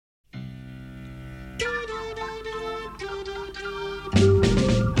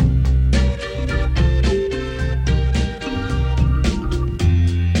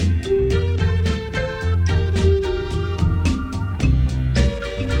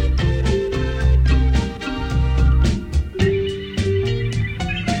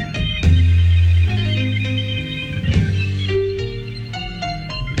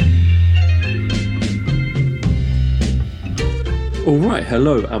Right,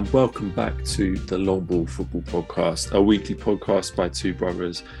 hello and welcome back to the Long Ball Football Podcast, a weekly podcast by two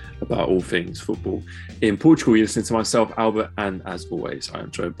brothers about all things football. In Portugal, you listen to myself, Albert, and as always, I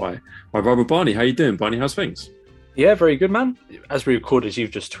am joined by my brother Barney. How you doing, Barney? How's things? Yeah, very good, man. As we recorded, you've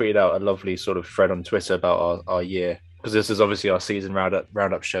just tweeted out a lovely sort of thread on Twitter about our year, because this is obviously our season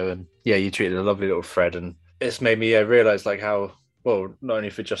roundup show, and yeah, you tweeted a lovely little thread, and it's made me realise like how well, not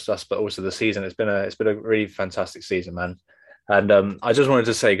only for just us but also the season. It's been a really fantastic season, man. And I just wanted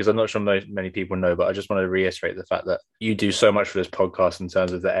to say, because I'm not sure many people know, but I just want to reiterate the fact that you do so much for this podcast in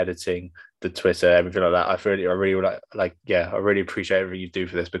terms of the editing, the Twitter, everything like that. I really appreciate everything you do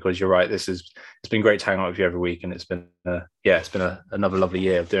for this, because you're right. It's been great to hang out with you every week, and it's been another lovely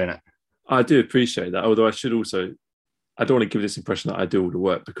year of doing it. I do appreciate that. Although I don't want to give this impression that I do all the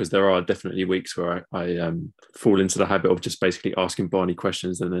work, because there are definitely weeks where I fall into the habit of just basically asking Barney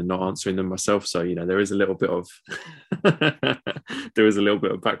questions and then not answering them myself. So, there is a little bit of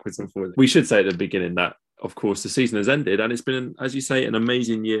backwards and forwards. We should say at the beginning that, of course, the season has ended and it's been, as you say, an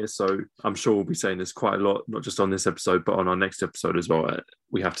amazing year. So I'm sure we'll be saying this quite a lot, not just on this episode, but on our next episode as well.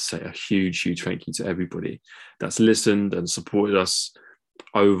 We have to say a huge, huge thank you to everybody that's listened and supported us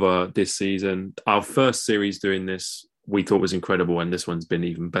over this season. Our first series doing this, we thought was incredible, and this one's been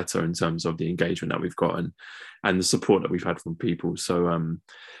even better in terms of the engagement that we've got and the support that we've had from people. So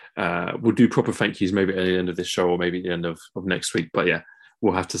we'll do proper thank yous maybe at the end of this show or maybe at the end of next week. But yeah,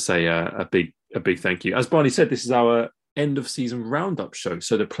 we'll have to say a big thank you. As Barney said, this is our end of season roundup show.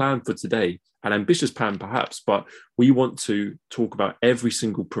 So the plan for today, an ambitious plan perhaps, but we want to talk about every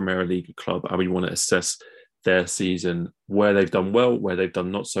single Premier League club, and we want to assess their season, where they've done well, where they've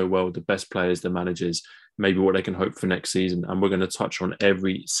done not so well, the best players, the managers, maybe what they can hope for next season. And we're going to touch on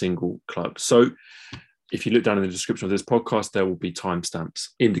every single club. So if you look down in the description of this podcast, there will be timestamps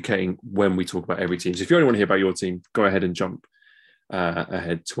indicating when we talk about every team. So if you only want to hear about your team, go ahead and jump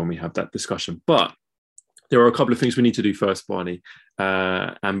ahead to when we have that discussion. But there are a couple of things we need to do first, Barney.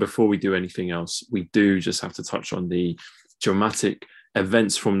 And before we do anything else, we do just have to touch on the dramatic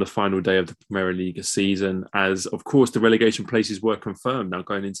events from the final day of the Premier League season, as of course the relegation places were confirmed. Now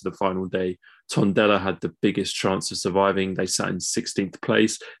going into the final day, Tondela had the biggest chance of surviving. They sat in 16th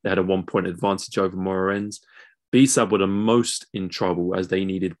place. They had a 1 point advantage over Moreirense. BSAB were the most in trouble, as they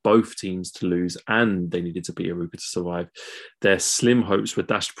needed both teams to lose and they needed to beat Arouca to survive. Their slim hopes were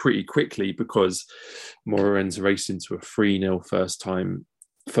dashed pretty quickly, because Moreirense raced into a 3-0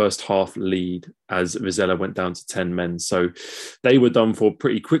 first half lead as Vizela went down to 10 men. So they were done for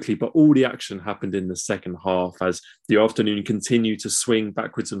pretty quickly, but all the action happened in the second half as the afternoon continued to swing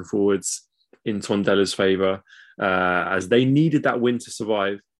backwards and forwards in Tondela's favour, as they needed that win to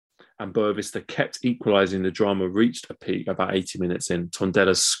survive. And Boavista kept equalising. The drama reached a peak about 80 minutes in.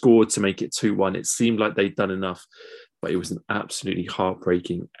 Tondela scored to make it 2-1. It seemed like they'd done enough, but it was an absolutely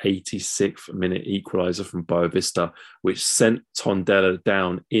heartbreaking 86th minute equaliser from Boavista, which sent Tondela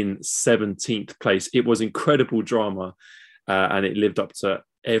down in 17th place. It was incredible drama, and it lived up to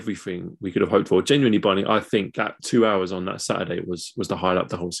everything we could have hoped for. Genuinely, Barney, I think that 2 hours on that Saturday was the highlight of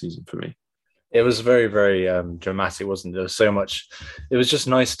the whole season for me. It was very, very dramatic, wasn't it? There was so much. It was just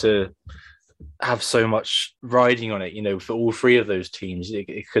nice to have so much riding on it, for all three of those teams.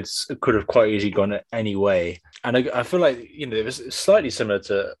 It could have quite easily gone any way. And I feel like, it was slightly similar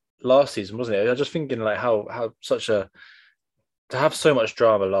to last season, wasn't it? I was just thinking like how to have so much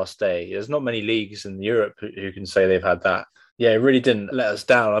drama last day. There's not many leagues in Europe who can say they've had that. Yeah, it really didn't let us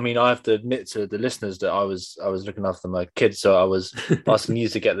down. I mean, I have to admit to the listeners that I was looking after my kids, so I was asking you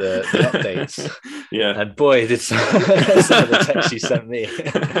to get the updates. Yeah, and boy, did some of the text you sent me.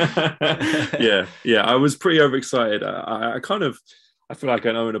 yeah, I was pretty overexcited. I feel like I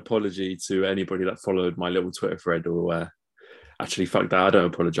owe an apology to anybody that followed my little Twitter thread or. Actually, fuck that. I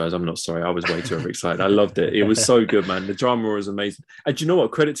don't apologise. I'm not sorry. I was way too overexcited. I loved it. It was so good, man. The drama was amazing. And do you know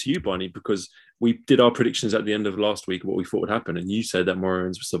what? Credit to you, Barney, because we did our predictions at the end of last week of what we thought would happen. And you said that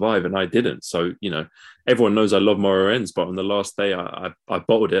Moreirense would survive, and I didn't. So, everyone knows I love Moreirense, but on the last day, I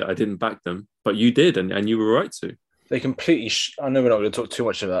bottled it. I didn't back them. But you did, and you were right to. They completely... I know we're not going to talk too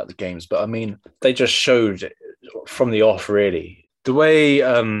much about the games, but I mean, they just showed from the off, really. The way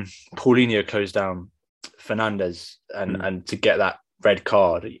Paulinho closed down Fernandez and to get that red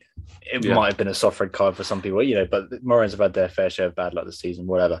card, it might have been a soft red card for some people, but Moreirense have had their fair share of bad luck this season,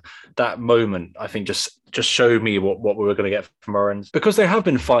 whatever. That moment, I think, just showed me what we were going to get from Moreirense, because they have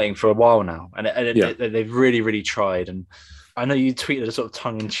been fighting for a while now, and they've really, really tried. And I know you tweeted a sort of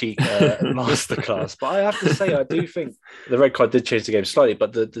tongue-in-cheek masterclass, but I have to say, I do think the red card did change the game slightly.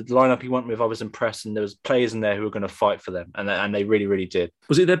 But the lineup he went with, I was impressed, and there was players in there who were going to fight for them, and they really, really did.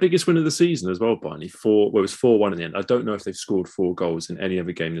 Was it their biggest win of the season as well, Barney? It was 4-1 in the end. I don't know if they've scored 4 goals in any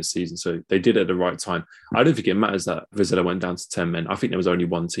other game this season, so they did it at the right time. I don't think it matters that Vizela went down to 10 men. I think there was only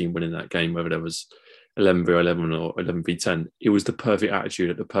one team winning that game, whether there was 11v11 or 11v10. It was the perfect attitude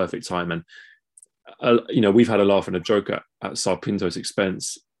at the perfect time, and we've had a laugh and a joke at Sarpinto's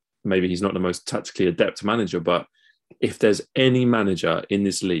expense. Maybe he's not the most tactically adept manager, but if there's any manager in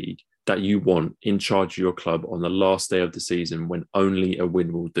this league that you want in charge of your club on the last day of the season when only a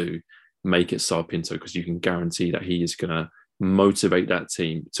win will do, make it Sarpinto, because you can guarantee that he is going to motivate that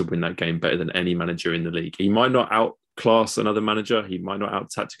team to win that game better than any manager in the league. He might not outclass another manager, he might not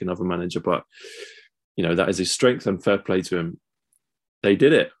out-tactic another manager, but that is his strength, and fair play to him. They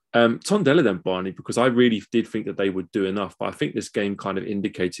did it. Tondela then, Barney, because I really did think that they would do enough, but I think this game kind of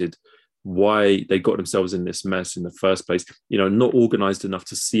indicated why they got themselves in this mess in the first place. Not organised enough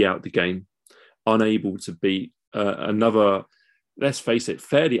to see out the game, unable to beat another, let's face it,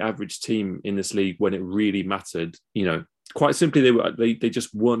 fairly average team in this league when it really mattered. Quite simply, they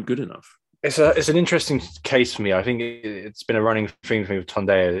just weren't good enough. It's an interesting case for me. I think it's been a running thing for me with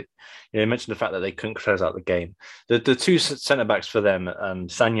Tondela. You mentioned the fact that they couldn't close out the game. The two centre backs for them,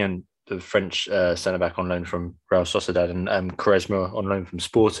 Sagnan, the French centre back on loan from Real Sociedad, and Quaresma on loan from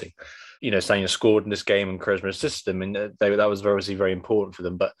Sporting. Sagnan scored in this game and Quaresma assisted them, and that was obviously very important for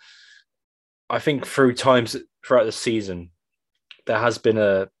them. But I think throughout the season, there has been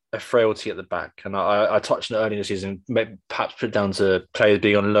a frailty at the back, and I touched on it early in the season. Perhaps put down to players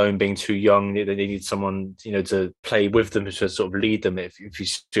being on loan, being too young. They need someone to play with them, to sort of lead them. If you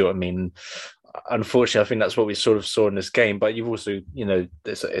see what I mean. Unfortunately, I think that's what we sort of saw in this game. But you've also,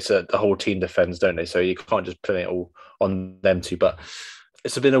 the whole team defends, don't they? So you can't just put it all on them too. But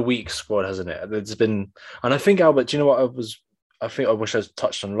it's been a weak squad, hasn't it? It's been, and I think, Albert, do you know what I think I wish I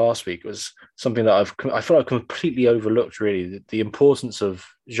touched on last week was something that I feel I've completely overlooked, really, the importance of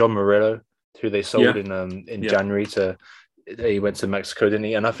Jean Murillo, who they sold in January he went to Mexico, didn't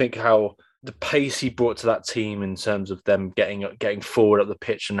he? And I think how the pace he brought to that team in terms of them getting forward up the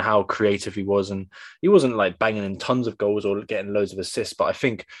pitch and how creative he was. And he wasn't like banging in tons of goals or getting loads of assists, but I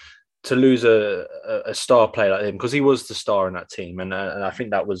think to lose a star player like him, because he was the star in that team, and I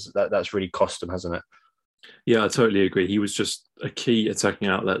think that's really cost him, hasn't it? Yeah, I totally agree. He was just a key attacking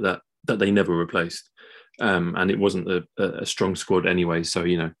outlet that they never replaced. And it wasn't a strong squad anyway. So,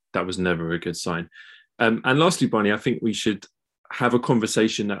 that was never a good sign. And lastly, Barney, I think we should have a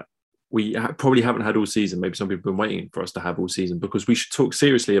conversation that we probably haven't had all season. Maybe some people have been waiting for us to have all season, because we should talk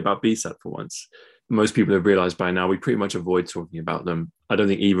seriously about BSAT for once. Most people have realised by now we pretty much avoid talking about them. I don't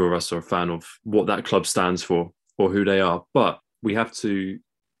think either of us are a fan of what that club stands for or who they are, but we have to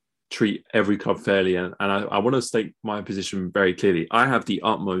treat every club fairly. And I want to state my position very clearly. I have the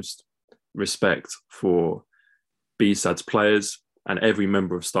utmost respect for BSAD's players and every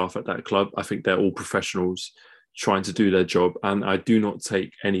member of staff at that club. I think they're all professionals trying to do their job. And I do not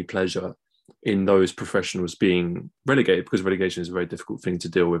take any pleasure in those professionals being relegated, because relegation is a very difficult thing to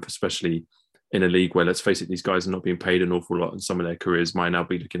deal with, especially in a league where, let's face it, these guys are not being paid an awful lot, and some of their careers might now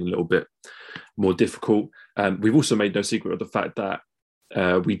be looking a little bit more difficult. We've also made no secret of the fact that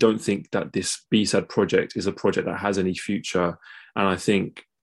we don't think that this BSAD project is a project that has any future. And I think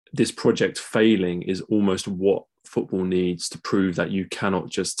this project failing is almost what football needs to prove that you cannot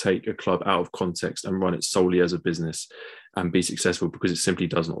just take a club out of context and run it solely as a business and be successful, because it simply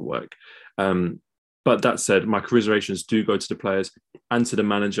does not work. But that said, my commiserations do go to the players and to the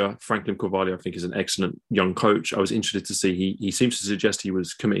manager. Franklin Carvalho, I think, is an excellent young coach. I was interested to see he seems to suggest he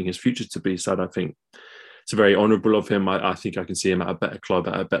was committing his future to BSAD. I think it's very honourable of him. I think I can see him at a better club,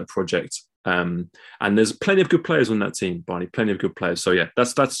 at a better project. And there's plenty of good players on that team, Barney, plenty of good players. So yeah,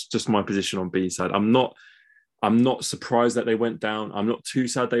 that's just my position on BSAD. I'm not surprised that they went down. I'm not too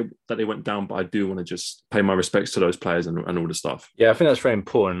sad that they went down, but I do want to just pay my respects to those players and all the stuff. Yeah, I think that's very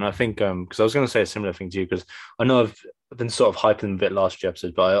important. I think because I was going to say a similar thing to you, because I know I've been sort of hyping them a bit last few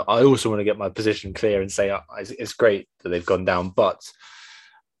episodes, but I also want to get my position clear and say it's great that they've gone down. But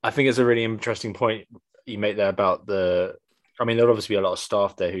I think it's a really interesting point you make there about there'll obviously be a lot of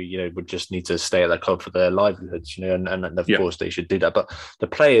staff there who, would just need to stay at that club for their livelihoods, and of course they should do that. But the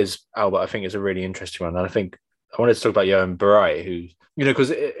players, Albert, I think is a really interesting one. And I think I wanted to talk about Johan Barai, who, because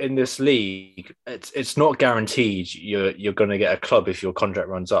in this league, it's not guaranteed you're going to get a club if your contract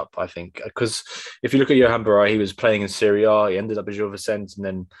runs up, I think. Because if you look at Johan Barai, he was playing in Serie A, he ended up at Gil Vicente, and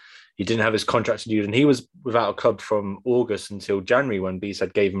then he didn't have his contract renewed, and he was without a club from August until January when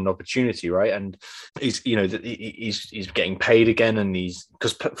BSAD gave him an opportunity, right? And he's, you know, he's getting paid again, and he's,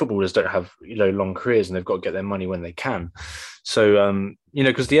 because footballers don't have, you know, long careers, and they've got to get their money when they can. So, you know,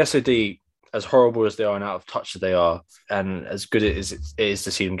 because the SOD, as horrible as they are and out of touch as they are, and as good it is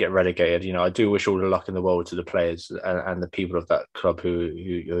to see them get relegated, you know, I do wish all the luck in the world to the players and the people of that club who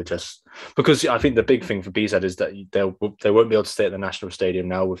are just, because I think the big thing for BSAD is that they won't be able to stay at the National Stadium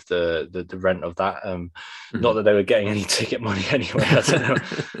now with the rent of that. Not that they were getting any ticket money anyway. I don't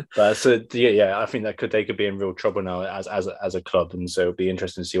know. But so yeah, I think they could be in real trouble now as a club, and so it'll be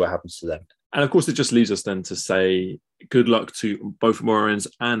interesting to see what happens to them. And of course, it just leaves us then to say good luck to both Moreirense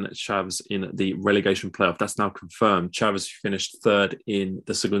and Chaves in the relegation playoff. That's now confirmed. Chaves, who finished third in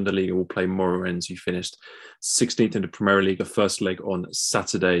the Segunda Liga, will play Moreirense, who finished 16th in the Primera Liga. First leg on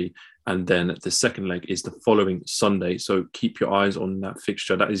Saturday, and then the second leg is the following Sunday. So keep your eyes on that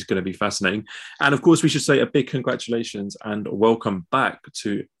fixture. That is going to be fascinating. And of course, we should say a big congratulations and welcome back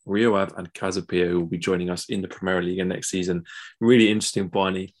to Rio Ave and Casa Pia, who will be joining us in the Primera Liga next season. Really interesting,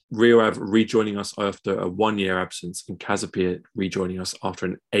 Barney. Rio Ave rejoining us after a 1-year absence, and Casa Pia rejoining us after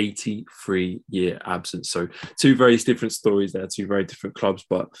an 83-year absence. So two very different stories there, two very different clubs,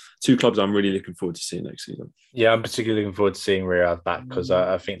 but two clubs I'm really looking forward to seeing next season. Yeah, I'm particularly looking forward to seeing Rio Ave back, because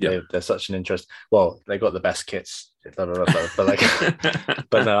I think they're such an interest. Well, they got the best kits, but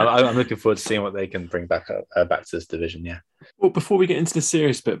but no, I'm looking forward to seeing what they can bring back to this division. Yeah. Well, before we get into the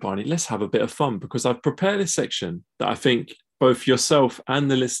serious bit, Barney, let's have a bit of fun, because I've prepared a section that I think both yourself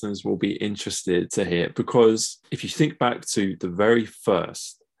and the listeners will be interested to hear. Because if you think back to the very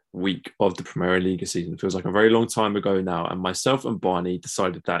first week of the Primera Liga season, it feels like a very long time ago now, and myself and Barney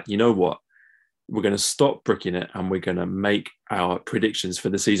decided that, you know what, we're going to stop bricking it and we're going to make our predictions for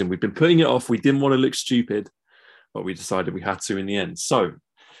the season. We've been putting it off. We didn't want to look stupid, but we decided we had to in the end. So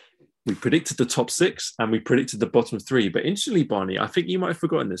we predicted the top 6 and we predicted the bottom 3. But interestingly, Barney, I think you might have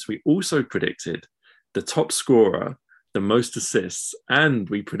forgotten this. We also predicted the top scorer, the most assists, and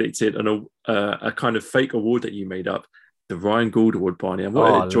we predicted a kind of fake award that you made up, the Ryan Gould Award, Barney. And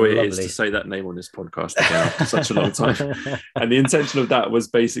what a joy it is to say that name on this podcast again after such a long time. And the intention of that was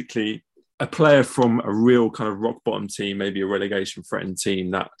basically a player from a real kind of rock bottom team, maybe a relegation threatened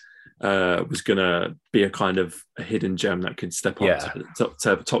team, that was going to be a kind of a hidden gem that could step up to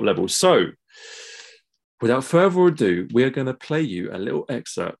the top level. So without further ado, we're going to play you a little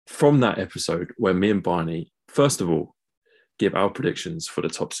excerpt from that episode where me and Barney, first of all, give our predictions for the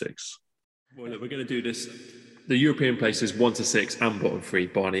top 6. Well, look, we're going to do this. The European places 1 to 6 and bottom 3.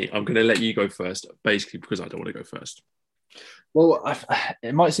 Barney, I'm going to let you go first, basically because I don't want to go first. Well,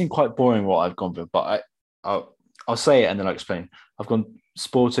 it might seem quite boring what I've gone for, but I'll say it and then I'll explain. I've gone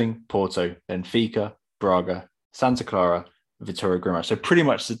Sporting, Porto, Benfica, Braga, Santa Clara, Vitória Guimarães. So pretty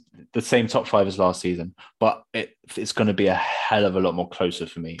much the same top 5 as last season, but it's going to be a hell of a lot more closer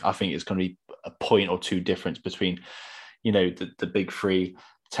for me. I think it's going to be a point or two difference between, you know, the big 3,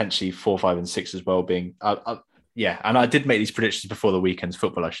 potentially 4, 5, and 6 as well being. Yeah, and I did make these predictions before the weekend's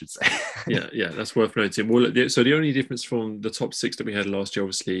football, I should say. yeah, that's worth noting. Well, so the only difference from the top 6 that we had last year,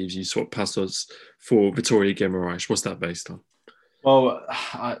 obviously, is you swapped Passos for Vitória Guimarães. What's that based on? Well,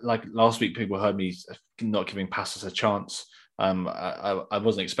 like last week, people heard me not giving Passos a chance. I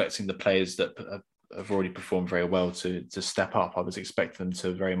wasn't expecting the players that have already performed very well to step up. I was expecting them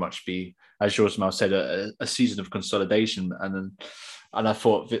to very much be, as Jorge Mal said, a season of consolidation. And I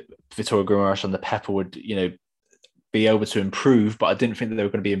thought Vitória Guimarães and the Pepper would, you know, be able to improve, but I didn't think that they were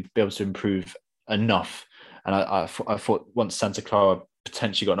going to be able to improve enough. And I thought once Santa Clara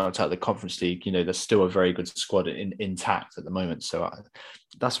potentially got knocked out of the Conference League, you know, there's still a very good squad intact at the moment. So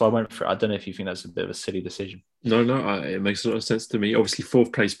that's why I went for it. I don't know if you think that's a bit of a silly decision. No, it makes a lot of sense to me. Obviously,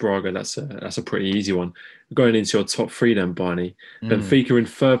 4th place Braga, that's a pretty easy one. Going into your top 3 then, Barney. Benfica in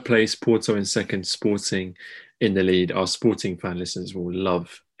 3rd place, Porto in 2nd, Sporting in the lead. Our Sporting fan listeners will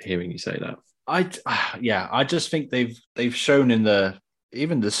love hearing you say that. I just think they've shown in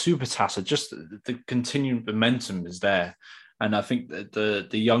even the Super Tassa, just the continued momentum is there. And I think that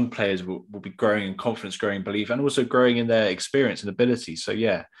the young players will be growing in confidence, growing in belief, and also growing in their experience and ability. So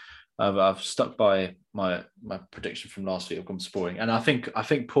yeah, I've stuck by my prediction from last week. I've gone Sporting, and I think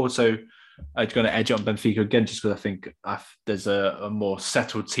Porto are going to edge on Benfica again, just because I think there's a more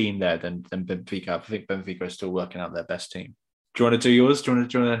settled team there than Benfica. I think Benfica are still working out their best team. Do you want to do yours? Do you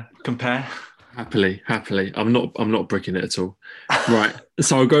want to compare? Happily. I'm not bricking it at all. Right.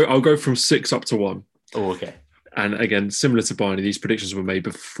 So I'll go from 6 up to 1. Oh, okay. And again, similar to Barney, these predictions were made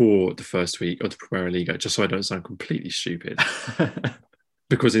before the first week of the Primera Liga, just so I don't sound completely stupid.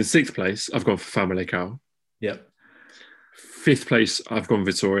 Because in 6th place, I've gone for Famalicão. Yep. 5th place, I've gone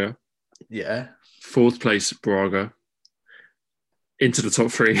Vitória. Yeah. Fourth place, Braga. Into the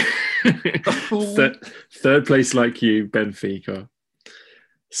top three. Third place, like you, Benfica.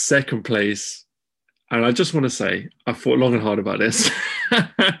 Second place, and I just want to say, I thought long and hard about this.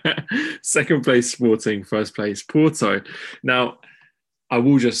 Second place, Sporting. First place, Porto. Now, I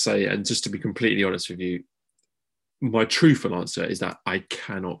will just say, and just to be completely honest with you, my truthful answer is that I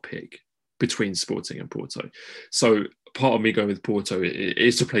cannot pick between Sporting and Porto. So part of me going with Porto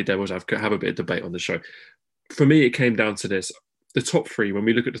is to play devil's advocate, have a bit of debate on the show. For me, it came down to this. The top three, when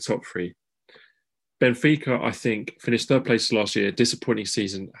we look at the top three, Benfica, I think, finished third place last year. Disappointing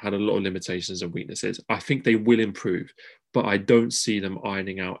season, had a lot of limitations and weaknesses. I think they will improve, but I don't see them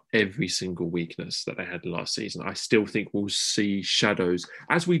ironing out every single weakness that they had last season. I still think we'll see shadows,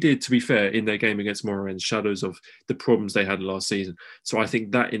 as we did, to be fair, in their game against Moreirense, shadows of the problems they had last season. So I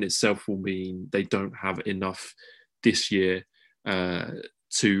think that in itself will mean they don't have enough this year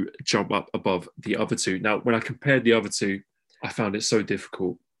to jump up above the other two. Now, when I compared the other two, I found it so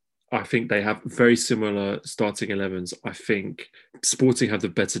difficult. I think they have very similar starting 11s. I think Sporting have the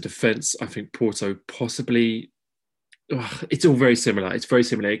better defence. I think Porto possibly... it's all very similar. It's very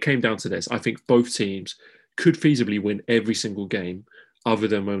similar. It came down to this. I think both teams could feasibly win every single game other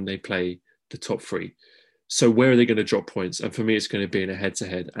than when they play the top three. So where are they going to drop points? And for me, it's going to be in a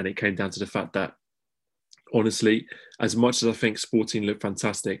head-to-head. And it came down to the fact that, honestly, as much as I think Sporting look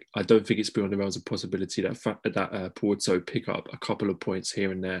fantastic, I don't think it's beyond the realms of possibility that Porto pick up a couple of points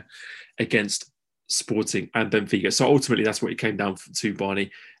here and there against Sporting and Benfica. So ultimately, that's what it came down to, Barney.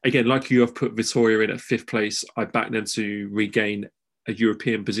 Again, like you have put Vitória in at fifth place. I back them to regain a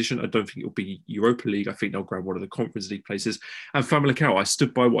European position. I don't think it'll be Europa League. I think they'll grab one of the Conference League places. And Famalicão, I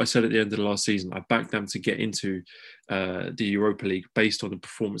stood by what I said at the end of the last season. I backed them to get into the Europa League based on the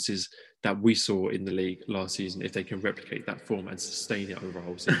performances that we saw in the league last season. If they can replicate that form and sustain it over a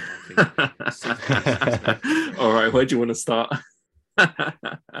whole season, I think. All right, where do you want to start? Do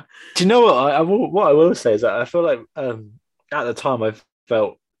you know what I will say is that I feel like at the time I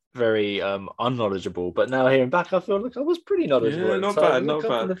felt very unknowledgeable, but now hearing back, I feel like I was pretty knowledgeable. Yeah, not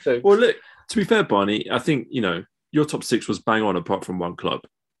bad. Well, look, to be fair, Barney, I think your top six was bang on, apart from one club,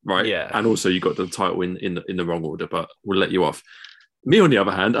 right? Yeah, and also you got the title in the wrong order, but we'll let you off. Me, on the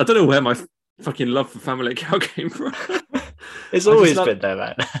other hand, I don't know where my fucking love for Famalicão came from. It's always been there,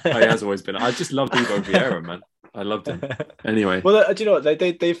 man. It has always been. I just loved Ivo Vieira, man. I loved him. Anyway. Well, do you know what?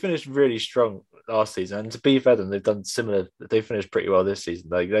 They finished really strong last season, and to be fair to them, they've done similar. They finished pretty well this season.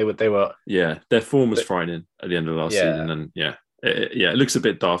 Like they were. Yeah, their form was frightening at the end of last season, and it looks a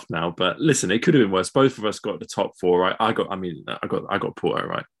bit daft now. But listen, it could have been worse. Both of us got the top four, right? I got Porto,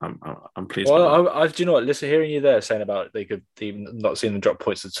 right? I'm pleased. Well, do you know what? Listen, hearing you there saying about they could even not seeing them drop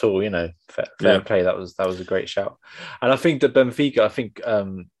points at all. Fair play. That was a great shout. And I think that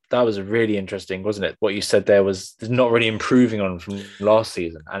Benfica, that was really interesting, wasn't it? What you said there was not really improving on from last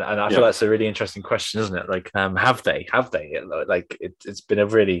season, and I feel that's a really interesting question, isn't it? Like, have they? Like, it's been a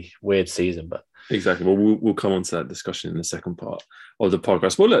really weird season, but exactly. Well, we'll come on to that discussion in the second part of the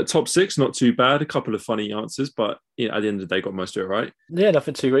podcast. Well, look, top six, not too bad. A couple of funny answers, but at the end of the day, got most of it right. Yeah,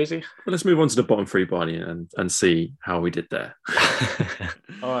 nothing too crazy. Well, let's move on to the bottom three, Barney, and see how we did there.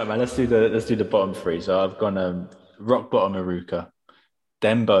 All right, man. Let's do the bottom three. So I've gone rock bottom Arouca,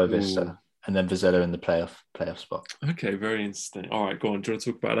 then Boavista, and then Vizela in the playoff spot. Okay, very interesting. All right, go on. Do you want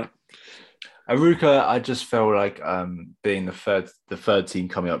to talk about that? Arouca, I just felt like being the third team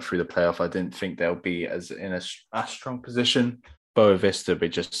coming up through the playoff, I didn't think they'll be in a strong position. Boavista,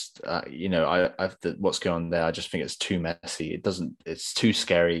 but just what's going on there, I just think it's too messy. It's too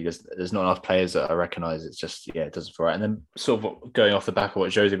scary. There's not enough players that I recognise. It's just it doesn't feel right. And then sort of going off the back of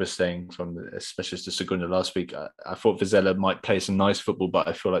what Jose was saying from especially to Segunda last week, I thought Vizela might play some nice football, but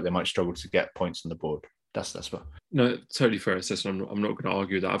I feel like they might struggle to get points on the board. That's what. No, totally fair assessment. I'm not going to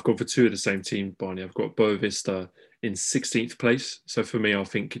argue that. I've gone for two of the same team, Barney. I've got Boavista in 16th place. So for me, I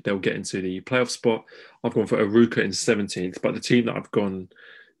think they'll get into the playoff spot. I've gone for Arouca in 17th. But the team that I've gone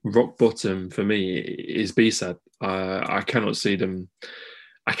rock bottom for me is BSAD. I cannot see them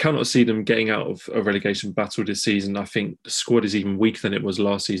getting out of a relegation battle this season. I think the squad is even weaker than it was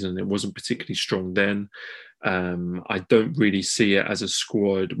last season. It wasn't particularly strong then. I don't really see it as a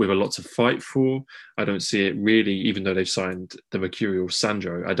squad with a lot to fight for. I don't see it really, even though they've signed the Mercurial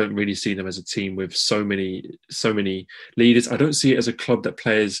Sandro, I don't really see them as a team with so many leaders. I don't see it as a club that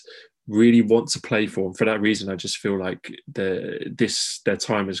players really want to play for. And for that reason, I just feel like their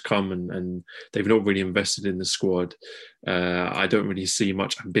time has come and they've not really invested in the squad. I don't really see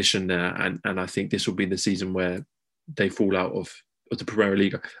much ambition there. And I think this will be the season where they fall out of the Premier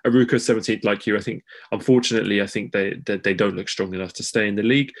League. Arouca 17th, like you. I think, unfortunately, they don't look strong enough to stay in the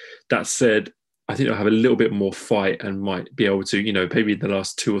league. That said, I think they'll have a little bit more fight and might be able to, maybe in the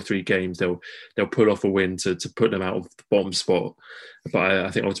last 2 or 3 games they'll pull off a win to put them out of the bottom spot. But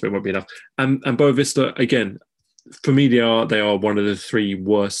I think ultimately it won't be enough. And Boavista, again, for me, they are one of the 3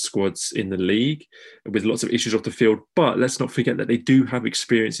 worst squads in the league with lots of issues off the field. But let's not forget that they do have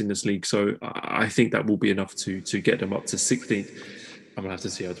experience in this league. So I think that will be enough to get them up to 16th. I'm going to have to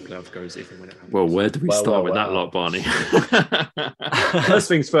see how the playoff goes if and when it happens. Well, where do we start with that lot, Barney? First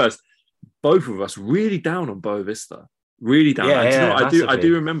things first, both of us really down on Boavista. Really down. I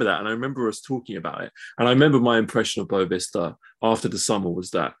do remember that. And I remember us talking about it. And I remember my impression of Boavista after the summer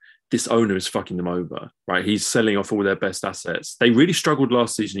was that this owner is fucking them over, right? He's selling off all their best assets. They really struggled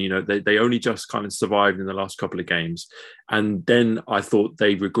last season. They only just kind of survived in the last couple of games. And then I thought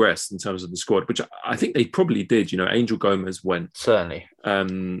they regressed in terms of the squad, which I think they probably did. Angel Gomez went. Certainly.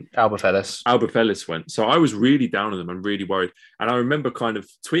 Albert Ellis went. So I was really down on them and really worried. And I remember kind of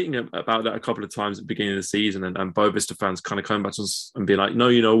tweeting about that a couple of times at the beginning of the season, and Boavista fans kind of coming back to us and being like, no,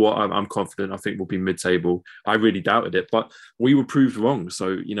 you know what? I'm confident. I think we'll be mid-table. I really doubted it, but we were proved wrong.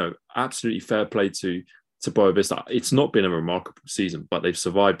 So, absolutely fair play to Boavista. It's not been a remarkable season, but they've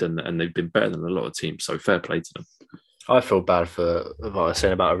survived and they've been better than a lot of teams. So fair play to them. I feel bad for what I was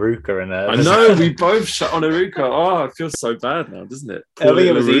saying about Arouca. And I know, we both shut on Arouca. Oh, it feels so bad now, doesn't it? I think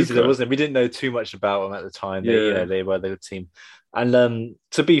it was easy, wasn't it? We didn't know too much about them at the time. They were the team. And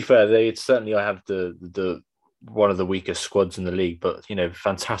to be fair, they certainly have the one of the weakest squads in the league, but,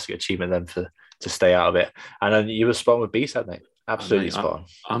 fantastic achievement then to stay out of it. And then you were spot on with B-Sad, mate. Absolutely spot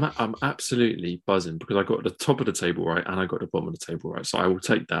on. I'm absolutely buzzing because I got the top of the table right and I got the bottom of the table right. So I will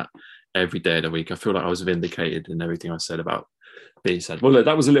take that every day of the week. I feel like I was vindicated in everything I said about B-Sad. Well, look,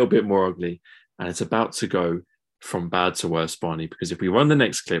 that was a little bit more ugly, and it's about to go from bad to worse, Barney, because if we run the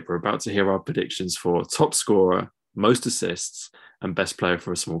next clip, we're about to hear our predictions for top scorer, most assists, and best player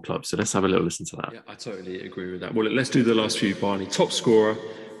for a small club. So let's have a little listen to that. Yeah, I totally agree with that. Well, let's do the last few, Barney. Top scorer,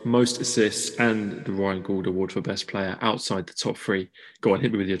 most assists, and the Ryan Gould Award for best player outside the top 3. Go on,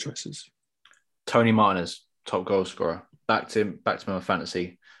 hit me with your choices. Tony Martinez, top goal scorer. Back to my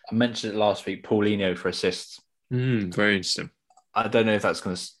fantasy. I mentioned it last week. Paulinho for assists. Very interesting. I don't know if that's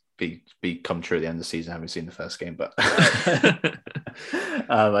going to become true at the end of the season. I haven't seen the first game, but I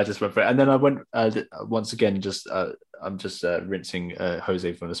just went for it. And then I went once again. I'm just rinsing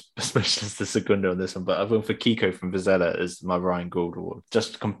Jose from the Specialist de Segundo on this one, but I went for Kiko from Vizela as my Ryan Gould Award.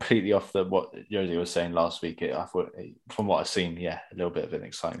 Just completely off what Jose was saying last week. I thought, from what I've seen, a little bit of an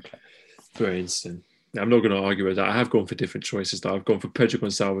exciting player. Very interesting. I'm not going to argue with that. I have gone for different choices, though. I've gone for Pedro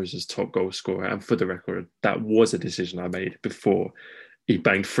Gonçalves as top goal scorer. And for the record, that was a decision I made before he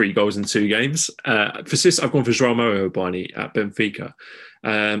banged 3 goals in 2 games. For assists, I've gone for João Mario Barney at Benfica.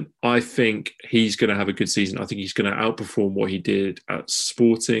 I think he's going to have a good season. I think he's going to outperform what he did at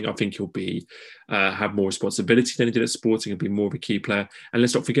Sporting. I think he'll be have more responsibility than he did at Sporting. He'll be more of a key player. And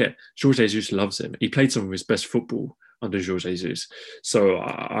let's not forget, Jorge Jesus loves him. He played some of his best football under Jorge Jesus. So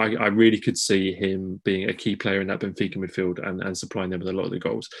I really could see him being a key player in that Benfica midfield and supplying them with a lot of the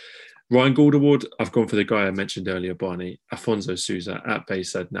goals. Ryan Gould Award, I've gone for the guy I mentioned earlier, Barney, Afonso Sousa at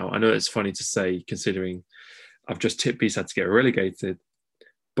B-Sad. Now, I know it's funny to say, considering I've just tipped B-Sad to get relegated,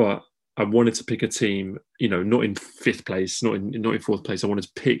 but I wanted to pick a team, not in 5th place, not in 4th place. I wanted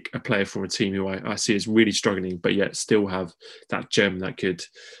to pick a player from a team who I see as really struggling, but yet still have that gem that could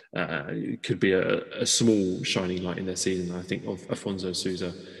be a small shining light in their season. I think of Afonso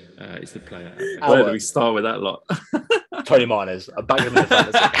Sousa is the player. Where do we start with that lot? Tony Martinez. I back him in the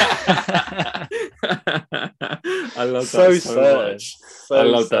fantasy. I love that so much. I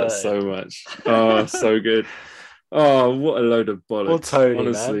love that so much. Oh, so good. Oh, what a load of bollocks. Well, Tony,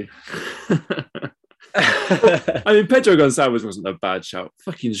 honestly. I mean, Pedro Gonçalves wasn't a bad shout.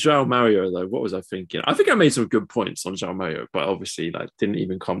 Fucking João Mario, though. What was I thinking? I think I made some good points on João Mario, but obviously, didn't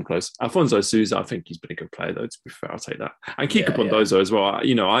even come close. Afonso Sousa, I think he's been a good player, though, to be fair. I'll take that. And Kiko Pondozo as well.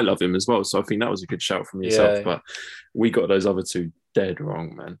 I love him as well. So I think that was a good shout from yourself. But we got those other 2 dead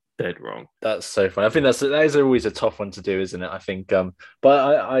wrong, man. Dead wrong. That's so funny. I think that is always a tough one to do, isn't it? I think,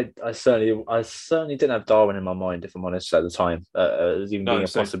 but I certainly didn't have Darwin in my mind, if I'm honest, at the time, as even being a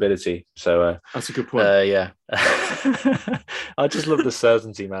possibility. So that's a good point. Yeah, I just love the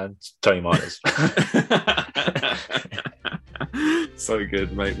certainty, man. Tony Martinez. So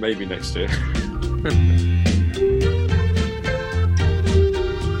good, mate. Maybe next year.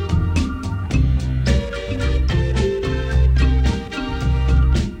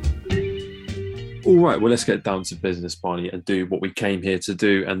 All right, well, let's get down to business, Barney, and do what we came here to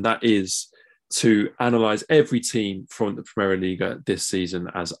do, and that is to analyse every team from the Premier League this season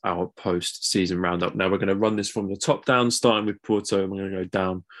as our post-season roundup. Now, we're going to run this from the top down, starting with Porto, and we're going to go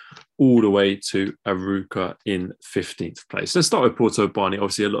down all the way to Arouca in 15th place. Let's start with Porto, Barney.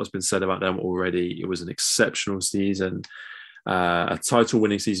 Obviously, a lot has been said about them already. It was an exceptional season, a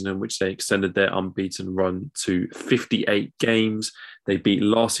title-winning season in which they extended their unbeaten run to 58 games. They beat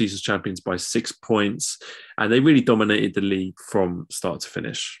last season's champions by 6 points, and they really dominated the league from start to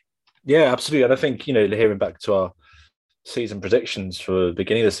finish. Yeah, absolutely. And I think, hearing back to our season predictions for the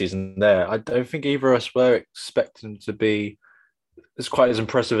beginning of the season there, I don't think either of us were expecting to be as quite as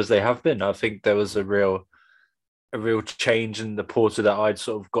impressive as they have been. I think there was a real change in the Porto that I'd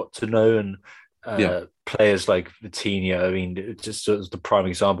sort of got to know, and players like Vitinha, I mean, it just was the prime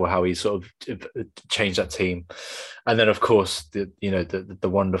example how he sort of changed that team. And then, of course, the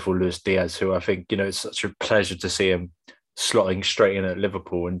wonderful Luis Diaz, who I think, it's such a pleasure to see him slotting straight in at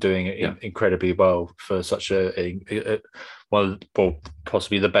Liverpool and doing it incredibly well for such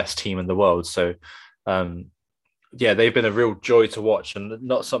possibly the best team in the world. So, they've been a real joy to watch, and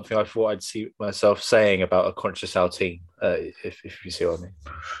not something I thought I'd see myself saying about a Conceição team, if you see what I mean.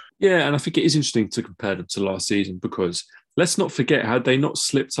 Yeah, and I think it is interesting to compare them to last season, because let's not forget, had they not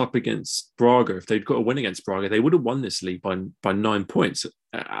slipped up against Braga, if they'd got a win against Braga, they would have won this league by 9 points.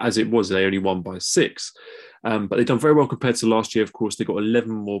 As it was, they only won by 6. But they've done very well compared to last year. Of course, they got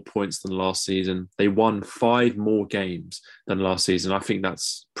 11 more points than last season. They won 5 more games than last season. I think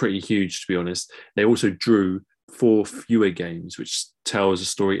that's pretty huge, to be honest. They also drew 4 fewer games, which tells a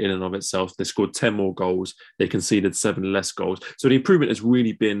story in and of itself. They scored 10 more goals. They conceded 7 less goals. So the improvement has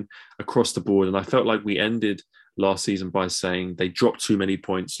really been across the board. And I felt like we ended last season by saying they dropped too many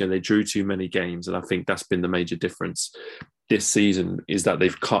points. They drew too many games. And I think that's been the major difference this season, is that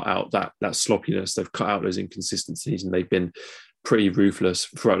they've cut out that sloppiness. They've cut out those inconsistencies, and they've been pretty ruthless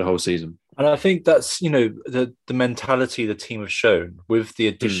throughout the whole season. And I think that's, the mentality the team have shown with the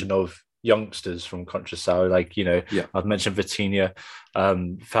addition of youngsters from Conceição, I've mentioned Vitinha,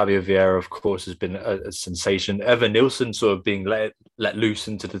 Fabio Vieira, of course, has been a sensation. Evan Nilsson sort of being let loose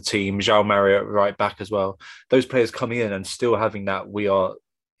into the team, João Mario right back as well. Those players coming in and still having that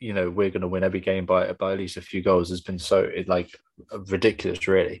we're going to win every game by at least a few goals has been so ridiculous,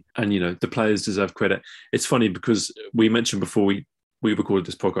 really. And the players deserve credit. It's funny because we mentioned before we recorded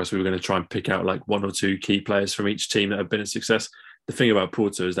this podcast, we were going to try and pick out like 1 or 2 key players from each team that have been a success. The thing about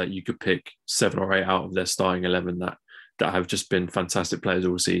Porto is that you could pick 7 or 8 out of their starting 11 that have just been fantastic players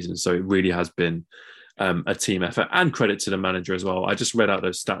all season. So it really has been a team effort, and credit to the manager as well. I just read out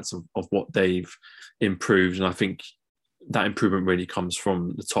those stats of what they've improved, and I think that improvement really comes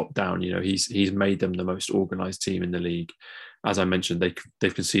from the top down. He's made them the most organised team in the league. As I mentioned,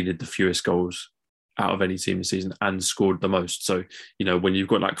 they've conceded the fewest goals out of any team this season and scored the most. So, when you've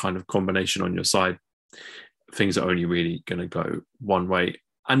got that kind of combination on your side, things are only really going to go one way.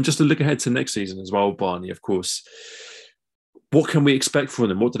 And just to look ahead to next season as well, Barney, of course, what can we expect from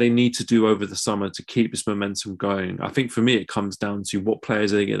them? What do they need to do over the summer to keep this momentum going? I think for me, it comes down to what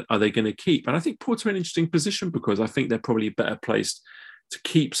players are they going to keep? And I think Porto are in an interesting position, because I think they're probably better placed to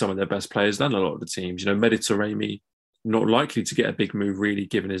keep some of their best players than a lot of the teams. Meditaremi, not likely to get a big move really,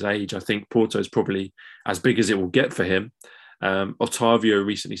 given his age. I think Porto is probably as big as it will get for him. Otavio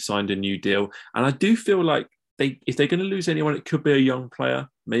recently signed a new deal. And I do feel like if they're going to lose anyone, it could be a young player,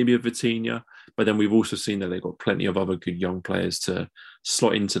 maybe a Vitinha. But then we've also seen that they've got plenty of other good young players to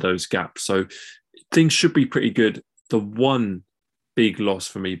slot into those gaps. So things should be pretty good. The one big loss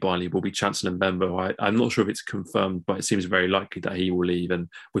for me, Barney, will be Chancellor Mbemba. I'm not sure if it's confirmed, but it seems very likely that he will leave. And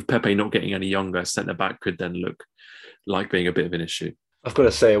with Pepe not getting any younger, centre-back could then look like being a bit of an issue. I've got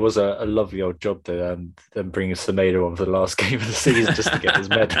to say, it was a lovely old job though, them bringing Semedo on for the last game of the season just to get his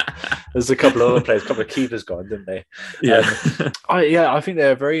medal. There's a couple of other players, a couple of keepers gone, didn't they? Yeah. I think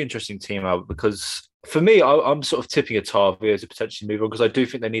they're a very interesting team out, because for me, I'm sort of tipping Otavio to potentially move on, because I do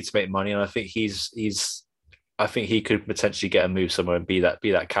think they need to make money, and I think I think he could potentially get a move somewhere and be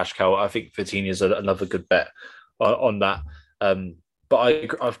that cash cow. I think Vitinha is another good bet on that.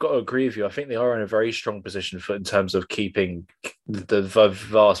 But I've got to agree with you. I think they are in a very strong position in terms of keeping the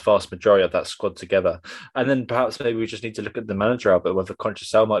vast majority of that squad together. And then perhaps maybe we just need to look at the manager out, but whether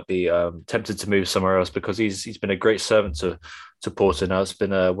Conceição might be tempted to move somewhere else, because he's been a great servant to Porto now. It's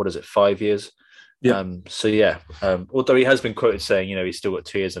been 5 years. Yeah. Although he has been quoted saying, he's still got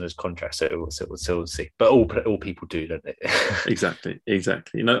 2 years on his contract, so we'll see. But all people do, don't they? Exactly.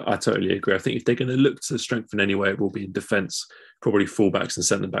 I totally agree. I think if they're going to look to strengthen anyway, it will be in defence. Probably fullbacks and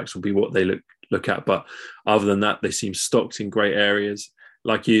centre backs will be what they look at. But other than that, they seem stocked in great areas.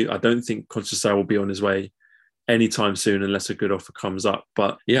 Like you, I don't think Conceição will be on his way anytime soon unless a good offer comes up.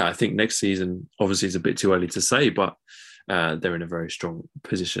 But yeah, I think next season, obviously it's a bit too early to say, but they're in a very strong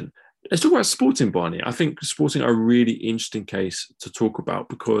position. Let's talk about Sporting, Barney. I think Sporting are a really interesting case to talk about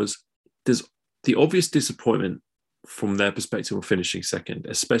because there's the obvious disappointment from their perspective of finishing second,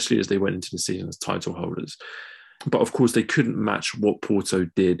 especially as they went into the season as title holders. But of course, they couldn't match what Porto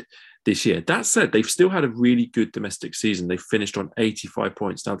did this year. That said, they've still had a really good domestic season. They finished on 85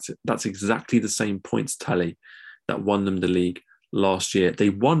 points. That's exactly the same points tally that won them the league last year. They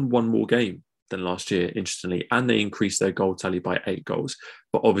won one more game than last year, interestingly, and they increased their goal tally by 8 goals.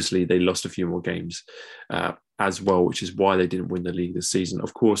 But obviously, they lost a few more games as well, which is why they didn't win the league this season.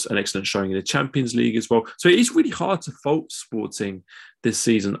 Of course, an excellent showing in the Champions League as well. So it is really hard to fault Sporting this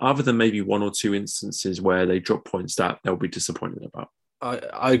season, other than maybe 1 or 2 instances where they drop points that they'll be disappointed about.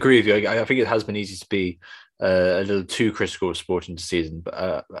 I agree with you. I think it has been easy to be a little too critical of Sporting this season,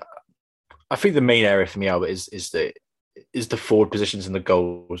 but I think the main area for me, Albert, is the forward positions and the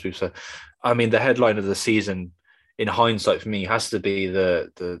goals. We've said, I mean, the headline of the season, in hindsight, for me, has to be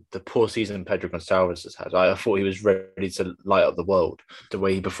the poor season Pedro Gonçalves has had. I thought he was ready to light up the world the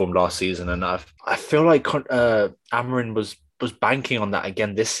way he performed last season, and I feel like Amorim was banking on that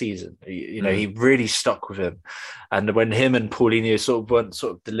again this season. He really stuck with him, and when him and Paulinho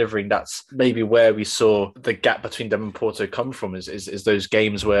weren't delivering, that's maybe where we saw the gap between them and Porto come from. Is those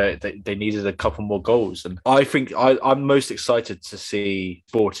games where they needed a couple more goals, and I think I'm most excited to see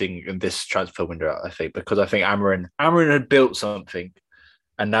Sporting in this transfer window. I think because I think Amorim had built something,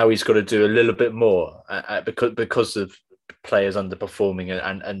 and now he's got to do a little bit more because of players underperforming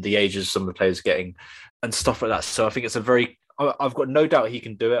and the ages some of the players getting and stuff like that. So I think I've got no doubt he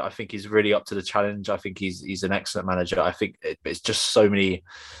can do it. I think he's really up to the challenge. I think he's an excellent manager. I think it's just so many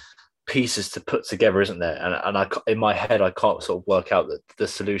pieces to put together, isn't there? And in my head, I can't sort of work out the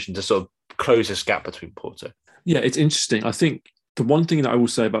solution to sort of close this gap between Porto. Yeah, it's interesting. I think the one thing that I will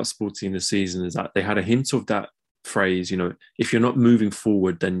say about Sporting this season is that they had a hint of that phrase, if you're not moving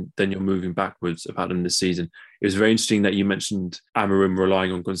forward, then you're moving backwards about them this season. It was very interesting that you mentioned Amorim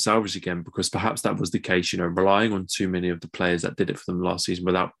relying on Gonçalves again, because perhaps that was the case, relying on too many of the players that did it for them last season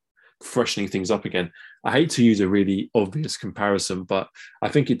without freshening things up again. I hate to use a really obvious comparison, but I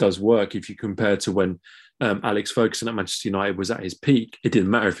think it does work if you compare to when Alex Ferguson at Manchester United was at his peak. It didn't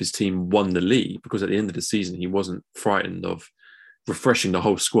matter if his team won the league, because at the end of the season, he wasn't frightened of refreshing the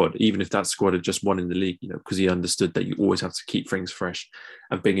whole squad, even if that squad had just won in the league, because he understood that you always have to keep things fresh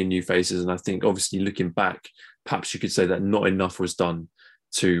and bring in new faces. And I think, obviously, looking back, perhaps you could say that not enough was done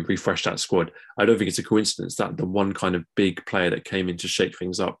to refresh that squad. I don't think it's a coincidence that the one kind of big player that came in to shake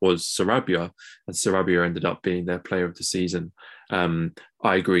things up was Sarabia, and Sarabia ended up being their player of the season.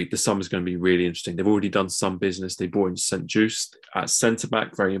 I agree. The summer's going to be really interesting. They've already done some business. They brought in St. Just at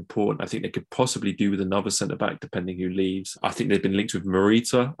centre-back, very important. I think they could possibly do with another centre-back, depending who leaves. I think they've been linked with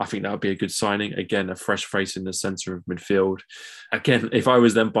Morita. I think that would be a good signing. Again, a fresh face in the centre of midfield. Again, if I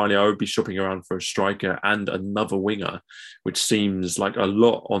was them, Barney, I would be shopping around for a striker and another winger, which seems like a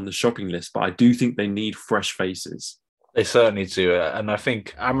lot on the shopping list. But I do think they need fresh faces. They certainly do. And I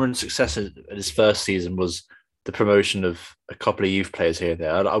think Amorim's success in his first season was the promotion of a couple of youth players here and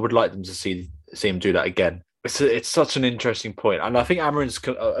there. I would like them to see him do that again. It's such an interesting point. And I think Amorim's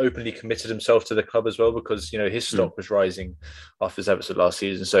openly committed himself to the club as well, because, his stock was rising after his episode last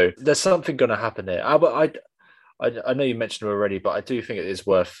season. So there's something going to happen there. Albert, I know you mentioned him already, but I do think it is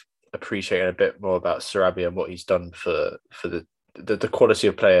worth appreciating a bit more about Sarabia and what he's done for the quality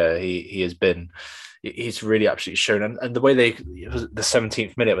of player he has been. He's really absolutely shown, and the way it was the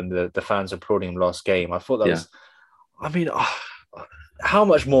 17th minute when the fans were applauding him last game, I thought that was, I mean, how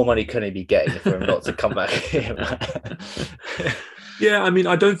much more money can he be getting for him not to come back here? Yeah, I mean,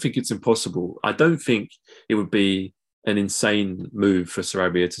 I don't think it's impossible. I don't think it would be an insane move for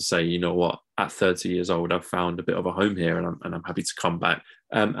Sarabia to say, you know what, at 30 years old, I've found a bit of a home here, and I'm happy to come back.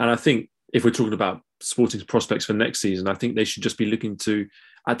 And I think if we're talking about Sporting's prospects for next season, I think they should just be looking to,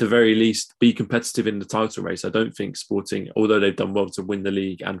 at the very least, be competitive in the title race. I don't think Sporting, although they've done well to win the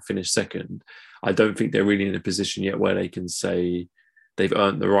league and finish second, I don't think they're really in a position yet where they can say they've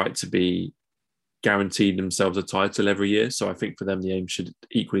earned the right to be guaranteed themselves a title every year. So I think for them, the aim should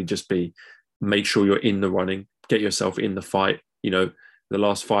equally just be make sure you're in the running, get yourself in the fight. The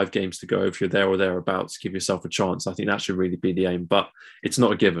last 5 games to go, if you're there or thereabouts, give yourself a chance. I think that should really be the aim, but it's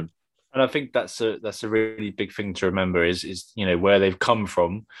not a given. And I think that's a really big thing to remember is where they've come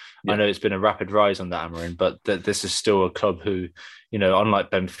from. Yeah. I know it's been a rapid rise on that, Amorim, but this is still a club who,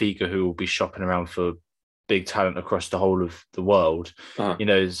 unlike Benfica, who will be shopping around for big talent across the whole of the world. Uh-huh. You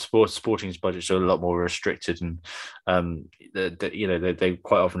know, Sporting's budgets are a lot more restricted, and they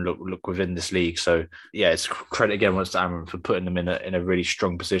quite often look within this league. So yeah, it's credit again once to Amram for putting them in a really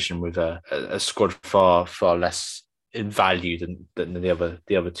strong position with a squad far less in value than the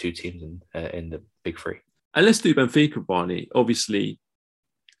other two teams in the big three. And let's do Benfica, Barney. Obviously,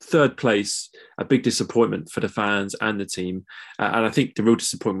 third place, a big disappointment for the fans and the team. And I think the real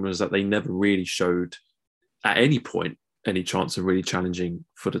disappointment was that they never really showed at any point any chance of really challenging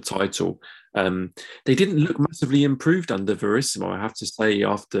for the title. They didn't look massively improved under Verissimo, I have to say,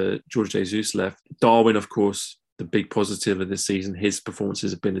 after Jorge Jesus left. Darwin, of course, the big positive of this season. His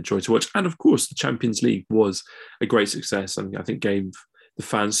performances have been a joy to watch. And of course, the Champions League was a great success and I think gave the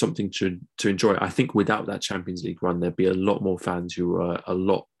fans something to enjoy. I think without that Champions League run, there'd be a lot more fans who are a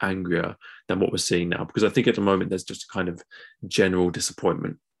lot angrier than what we're seeing now. Because I think at the moment, there's just a kind of general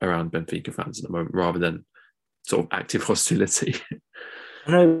disappointment around Benfica fans at the moment, rather than sort of active hostility.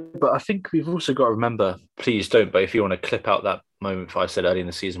 No, but I think we've also got to remember, please don't, but if you want to clip out that moment I said early in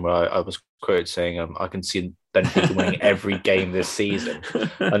the season where I was quoted saying, I can see Benfica winning every game this season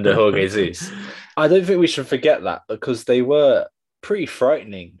under Jorge Jesus. I don't think we should forget that, because they were pretty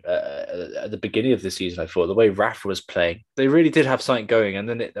frightening at the beginning of the season. I thought the way Rafa was playing, they really did have something going, and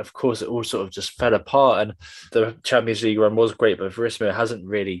then it all sort of just fell apart. And the Champions League run was great, but Verissimo hasn't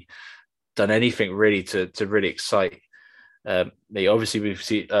really done anything really to really excite me. Obviously, we've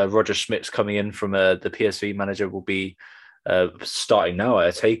seen Roger Schmidt's coming in from the PSV manager, will be starting now,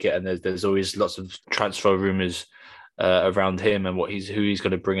 I take it, and there's always lots of transfer rumours around him and who he's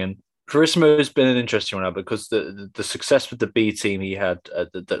going to bring in. Verissimo has been an interesting one now, because the success with the B team he had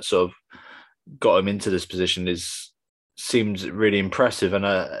that sort of got him into this position seems really impressive, and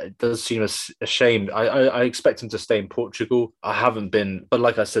it does seem a shame. I expect him to stay in Portugal. I haven't been, but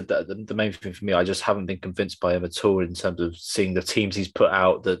like I said, the main thing for me, I just haven't been convinced by him at all in terms of seeing the teams he's put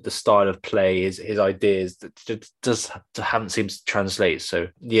out, the style of play, his ideas that just haven't seemed to translate. So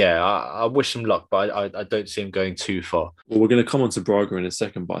yeah, I wish him luck, but I don't see him going too far. Well, we're going to come on to Braga in a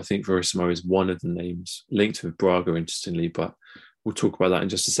second, but I think Verissimo is one of the names linked with Braga, interestingly, but we'll talk about that in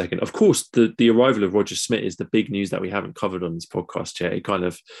just a second. Of course, the arrival of Roger Schmidt is the big news that we haven't covered on this podcast yet. It kind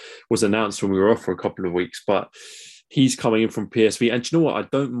of was announced when we were off for a couple of weeks, but he's coming in from PSV. And do you know what? I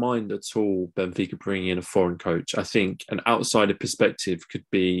don't mind at all Benfica bringing in a foreign coach. I think an outsider perspective could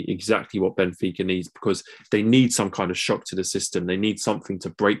be exactly what Benfica needs, because they need some kind of shock to the system. They need something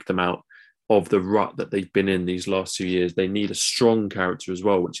to break them out of the rut that they've been in these last 2 years. They need a strong character as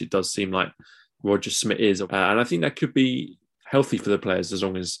well, which it does seem like Roger Schmidt is. And I think that could be healthy for the players as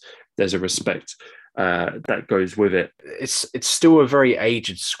long as there's a respect that goes with it. It's still a very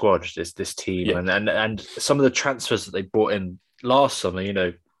aged squad, this team, yeah. and some of the transfers that they brought in last summer,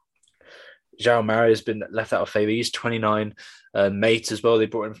 João Mario has been left out of favour. He's 29. Mate as well, they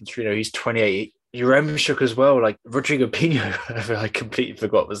brought in from Torino. He's 28. Yaremchuk as well, like Rodrigo Pinho, I completely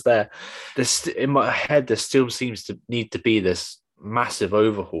forgot was there. In my head, there still seems to need to be this massive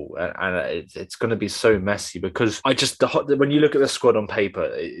overhaul, and it's going to be so messy, because when you look at the squad on paper,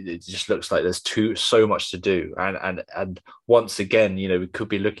 it just looks like there's so much to do, and once again, we could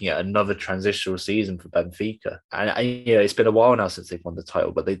be looking at another transitional season for Benfica, and it's been a while now since they've won the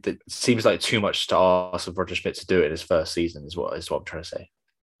title, but it seems like too much to ask of Roger Schmidt to do it in his first season is what I'm trying to say.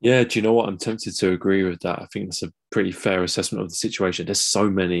 Yeah, do you know what? I'm tempted to agree with that. I think that's a pretty fair assessment of the situation. There's so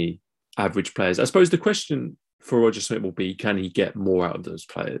many average players. I suppose the question for Roger Schmidt will be, can he get more out of those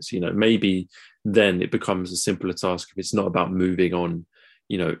players? Maybe then it becomes a simpler task if it's not about moving on,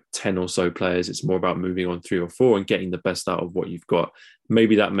 10 or so players. It's more about moving on 3 or 4 and getting the best out of what you've got.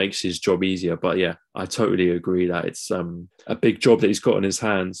 Maybe that makes his job easier. But yeah, I totally agree that it's a big job that he's got on his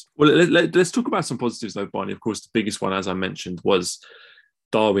hands. Well, let's talk about some positives though, Barney. Of course, the biggest one, as I mentioned, was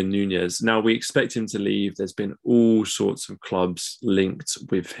Darwin Núñez. Now, we expect him to leave. There's been all sorts of clubs linked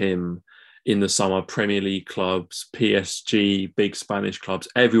with him in the summer. Premier League clubs, PSG, big Spanish clubs,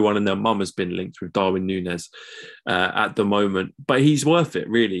 everyone and their mum has been linked with Darwin Núñez at the moment. But he's worth it,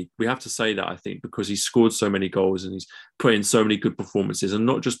 really. We have to say that, I think, because he's scored so many goals and he's put in so many good performances, and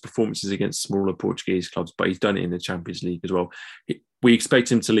not just performances against smaller Portuguese clubs, but he's done it in the Champions League as well. We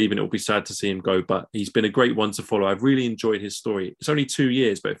expect him to leave, and it'll be sad to see him go, but he's been a great one to follow. I've really enjoyed his story. It's only 2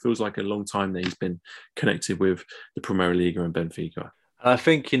 years, but it feels like a long time that he's been connected with the Primeira Liga and Benfica. I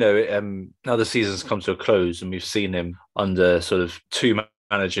think, now the season's come to a close and we've seen him under sort of 2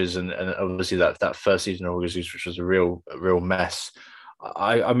 managers, and obviously that first season of August, which was a real mess.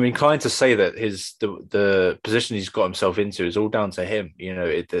 I'm inclined to say that the position he's got himself into is all down to him.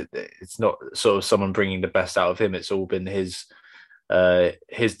 It's not sort of someone bringing the best out of him. It's all been his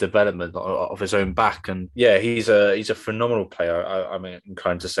his development of his own back. And yeah, he's a phenomenal player. I'm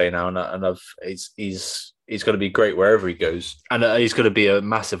inclined to say now, and he's going to be great wherever he goes, and he's going to be a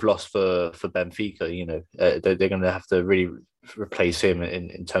massive loss for Benfica. They're going to have to really replace him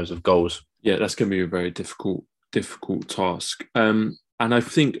in terms of goals. Yeah, that's going to be a very difficult task. And I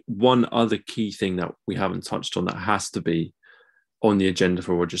think one other key thing that we haven't touched on that has to be on the agenda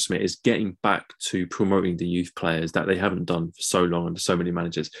for Roger Schmidt is getting back to promoting the youth players that they haven't done for so long under so many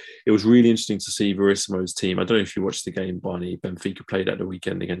managers. It was really interesting to see Verissimo's team. I don't know if you watched the game, Barney. Benfica played at the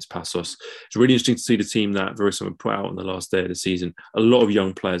weekend against Passos. It's really interesting to see the team that Verissimo put out on the last day of the season. A lot of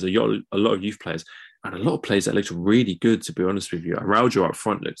young players, a lot of youth players, and a lot of players that looked really good, to be honest with you. Araujo up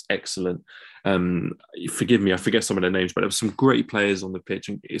front looks excellent. Forgive me, I forget some of their names, but there were some great players on the pitch,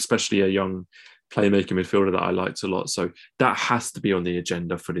 and especially a young playmaking midfielder that I liked a lot. So that has to be on the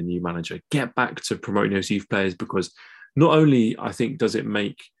agenda for the new manager. Get back to promoting those youth players, because not only, I think, does it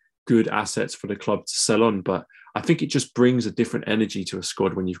make good assets for the club to sell on, but I think it just brings a different energy to a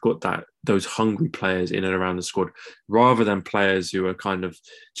squad when you've got those hungry players in and around the squad, rather than players who are kind of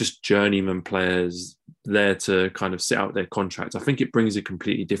just journeyman players there to kind of sit out their contracts. I think it brings a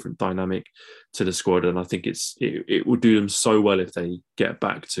completely different dynamic to the squad, and I think it will do them so well if they get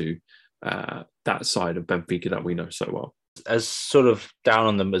back to that side of Benfica that we know so well. As sort of down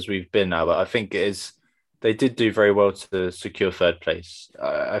on them as we've been now, but I think they did do very well to secure third place.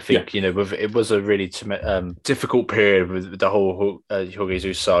 I think, it was a really difficult period with the whole Jorge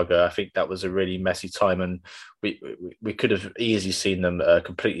Jesus saga. I think that was a really messy time, and we could have easily seen them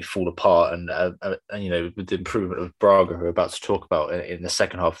completely fall apart. And with the improvement of Braga, who we're about to talk about in the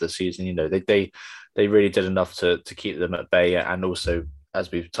second half of the season, they really did enough to keep them at bay, and also,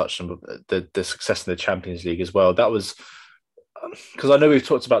 as we've touched on, the success in the Champions League as well. That was, because I know we've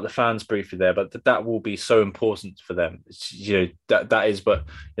talked about the fans briefly there, but that will be so important for them. That is, but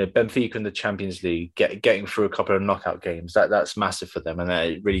Benfica in the Champions League, getting through a couple of knockout games, that's massive for them, and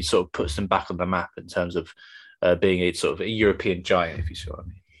it really sort of puts them back on the map in terms of being a sort of a European giant, if you see what I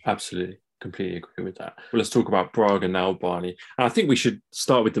mean. Absolutely. Completely agree with that. Well, let's talk about Braga now, Barney. And I think we should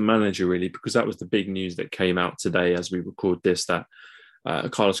start with the manager, really, because that was the big news that came out today as we record this, that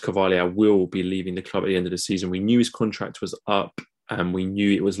Carlos Carvalhal will be leaving the club at the end of the season. We knew his contract was up, and we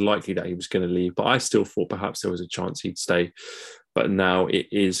knew it was likely that he was going to leave, but I still thought perhaps there was a chance he'd stay. But now it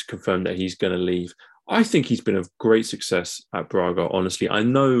is confirmed that he's going to leave. I think he's been a great success at Braga, honestly. I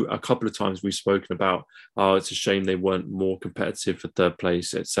know a couple of times we've spoken about, it's a shame they weren't more competitive for third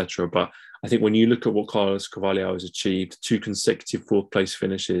place, etc. But I think when you look at what Carlos Carvalhal has achieved, 2 consecutive fourth place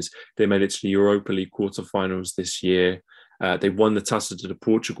finishes, they made it to the Europa League quarterfinals this year. They won the Taça de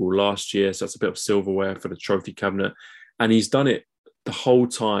Portugal last year, so that's a bit of silverware for the trophy cabinet. And he's done it the whole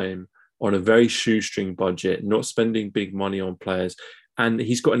time on a very shoestring budget, not spending big money on players. And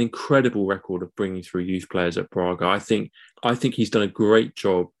he's got an incredible record of bringing through youth players at Braga. I think he's done a great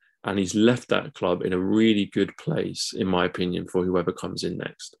job, and he's left that club in a really good place, in my opinion, for whoever comes in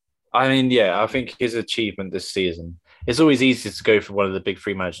next. I mean, yeah, I think his achievement this season, it's always easy to go for one of the big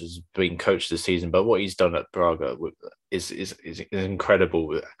three managers being coached this season, but what he's done at Braga is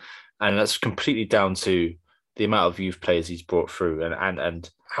incredible. And that's completely down to the amount of youth players he's brought through and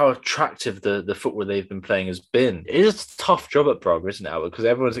how attractive the football they've been playing has been. It is a tough job at Braga, isn't it, Albert? Because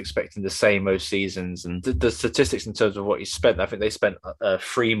everyone's expecting the same most seasons, and the statistics in terms of what he spent, I think they spent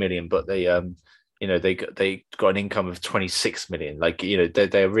 3 million, but they got an income of 26 million.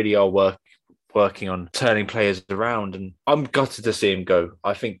 They really are working on turning players around, and I'm gutted to see him go.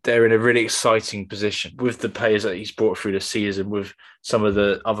 I think they're in a really exciting position with the players that he's brought through the season, with some of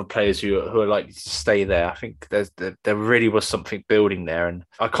the other players who are likely to stay there. I think there really was something building there, and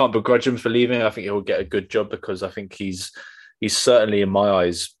I can't begrudge him for leaving. I think he'll get a good job, because I think he's certainly, in my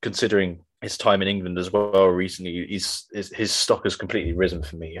eyes, considering his time in England as well recently, his stock has completely risen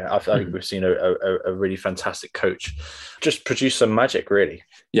for me. I think we've seen a really fantastic coach just produce some magic, really.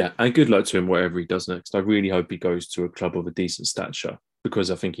 Yeah, and good luck to him wherever he does next. I really hope he goes to a club of a decent stature,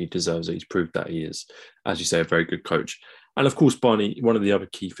 because I think he deserves it. He's proved that he is, as you say, a very good coach. And of course, Barney, one of the other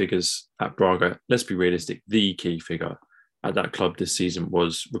key figures at Braga, let's be realistic, the key figure at that club this season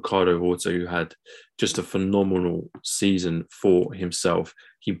was Ricardo Horta, who had just a phenomenal season for himself.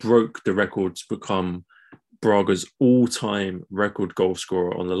 He broke the record to become Braga's all-time record goal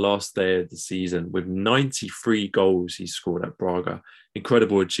scorer on the last day of the season with 93 goals he scored at Braga.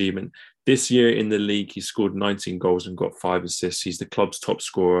 Incredible achievement. This year in the league, he scored 19 goals and got 5 assists. He's the club's top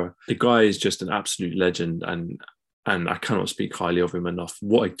scorer. The guy is just an absolute legend, and I cannot speak highly of him enough.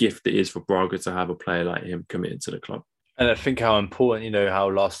 What a gift it is for Braga to have a player like him committed to the club. And I think how important,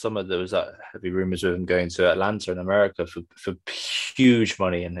 how last summer there was that heavy rumours of him going to Atlanta in America for huge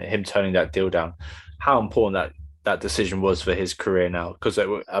money and him turning that deal down. How important that decision was for his career now, because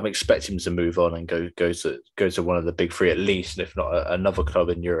I'm expecting him to move on and go to one of the big three at least, if not another club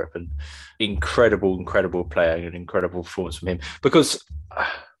in Europe. And incredible player and an incredible performance from him. Because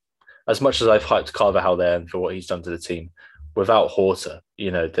as much as I've hyped Carvajal there and for what he's done to the team, without Horta,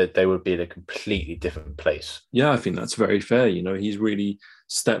 they would be in a completely different place. Yeah, I think that's very fair. He's really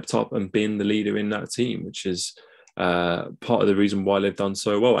stepped up and been the leader in that team, which is part of the reason why they've done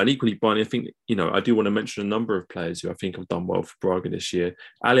so well. And equally, Barney, I think, I do want to mention a number of players who I think have done well for Braga this year.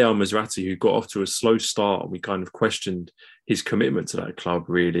 Ali Al-Masrati, who got off to a slow start and we kind of questioned his commitment to that club,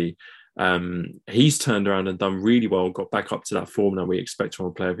 really. He's turned around and done really well, got back up to that form that we expect from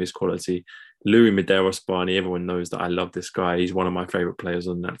a player of his quality. Louis Medeiros, Barney, everyone knows that I love this guy. He's one of my favourite players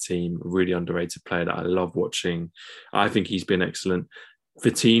on that team, a really underrated player that I love watching. I think he's been excellent.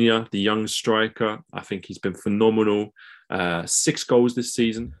 Vitinha, the young striker, I think he's been phenomenal. 6 goals this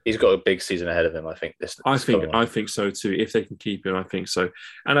season. He's got a big season ahead of him, I think. I think so too. If they can keep him, I think so.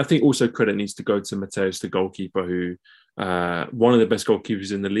 And I think also credit needs to go to Mateus, the goalkeeper, who one of the best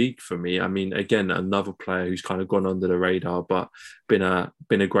goalkeepers in the league for me. I mean, again, another player who's kind of gone under the radar, but been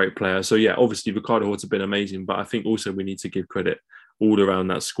a great player. So yeah, obviously Ricardo Horta been amazing, but I think also we need to give credit all around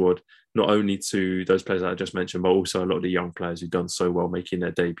that squad, not only to those players that I just mentioned, but also a lot of the young players who've done so well, making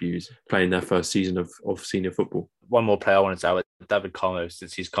their debuts, playing their first season of senior football. One more player I wanted to add, David Carmo,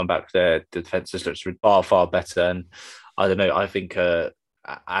 since he's come back there, the defence just looks far better. And I don't know, I think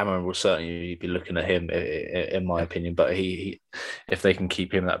Amon will certainly be looking at him, in my opinion. But he if they can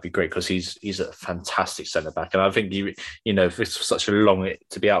keep him, that'd be great, because he's a fantastic centre back. And I think for such a long,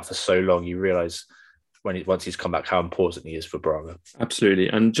 to be out for so long, you realise once he's come back how important he is for Braga. Absolutely.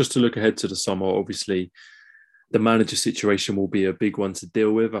 And just to look ahead to the summer, obviously the manager situation will be a big one to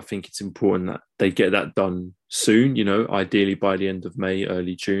deal with. I think it's important that they get that done soon, ideally by the end of May,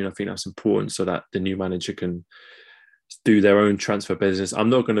 early June. I think that's important so that the new manager can do their own transfer business.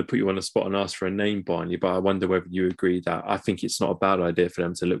 I'm not going to put you on the spot and ask for a name, Barney, but I wonder whether you agree that I think it's not a bad idea for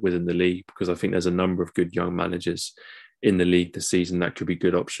them to look within the league, because I think there's a number of good young managers in the league this season that could be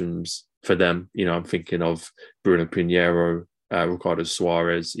good options for them. I'm thinking of Bruno Pinheiro, Ricardo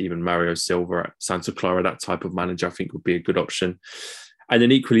Suarez, even Mario Silva at Santa Clara. That type of manager I think would be a good option. And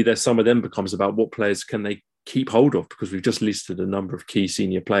then equally, there's some of them becomes about what players can they keep hold of, because we've just listed a number of key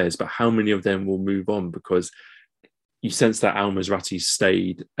senior players, but how many of them will move on? Because you sense that Al-Masrati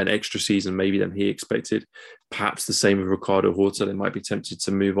stayed an extra season maybe than he expected. Perhaps the same with Ricardo Horta. They might be tempted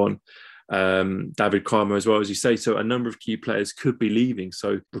to move on. David Carmo as well, as you say. So a number of key players could be leaving.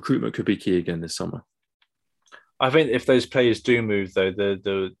 So recruitment could be key again this summer. I think if those players do move, though,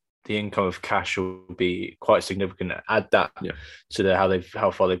 the income of cash will be quite significant. Add that to how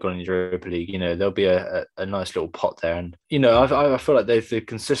far they've gone in the Europa League. There'll be a nice little pot there. And, I feel like they've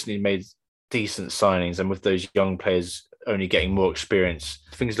consistently made decent signings. And with those young players only getting more experience,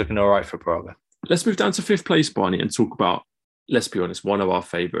 things looking all right for Braga. Let's move down to 5th place, Barney, and talk about, let's be honest, one of our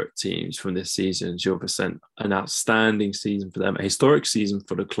favourite teams from this season, Gil Vicente. An outstanding season for them, a historic season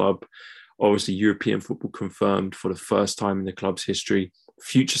for the club. Obviously, European football confirmed for the first time in the club's history.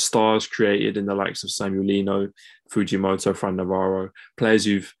 Future stars created in the likes of Samuel Lino, Fujimoto, Fran Navarro, players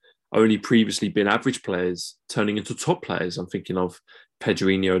who've only previously been average players turning into top players. I'm thinking of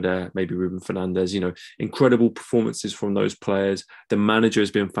Pedrinho there, maybe Ruben Fernandez, incredible performances from those players. The manager has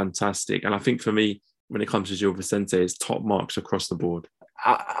been fantastic. And I think for me, when it comes to Gil Vicente, it's top marks across the board.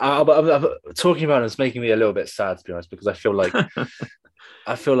 I'm talking about it's making me a little bit sad, to be honest, because I feel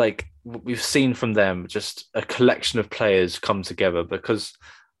like we've seen from them just a collection of players come together. Because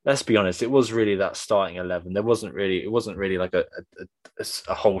let's be honest, it was really that starting 11. It wasn't really like a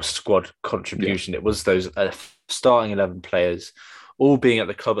whole squad contribution. Yeah. It was those starting 11 players all being at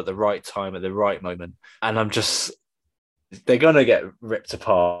the club at the right time, at the right moment. And they're going to get ripped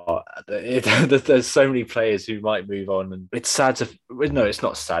apart. There's so many players who might move on, and it's sad no, it's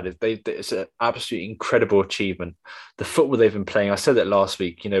not sad. It's an absolutely incredible achievement. The football they've been playing, I said it last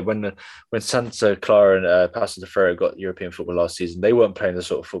week, when Santa Clara and Paços de Ferreira got European football last season, they weren't playing the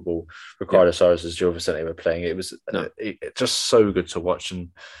sort of football Ricardo Suarez and Gil Vicente were playing. It was just so good to watch. And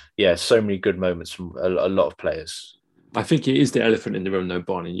so many good moments from a lot of players. I think it is the elephant in the room, though,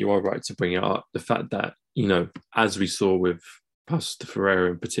 Barney. You are right to bring it up. The fact that, as we saw with Paços de Ferreira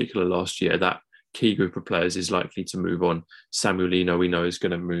in particular last year, that key group of players is likely to move on. Samuel Lino, we know, is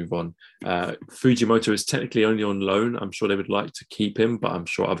going to move on. Fujimoto is technically only on loan. I'm sure they would like to keep him, but I'm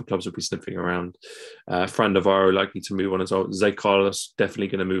sure other clubs will be sniffing around. Fran Navarro likely to move on as well. Zé Carlos definitely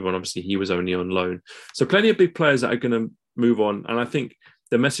going to move on. Obviously, he was only on loan. So plenty of big players that are going to move on. And I think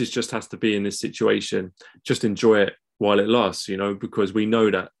the message just has to be in this situation, just enjoy it while it lasts, because we know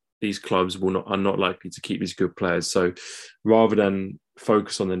that these clubs are not likely to keep these good players. So rather than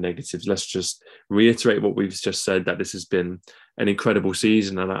focus on the negatives, let's just reiterate what we've just said, that this has been an incredible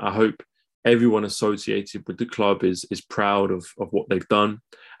season. And I hope everyone associated with the club is proud of what they've done.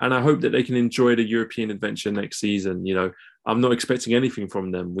 And I hope that they can enjoy the European adventure next season. I'm not expecting anything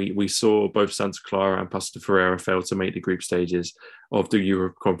from them. We saw both Santa Clara and Paços de Ferreira fail to make the group stages of the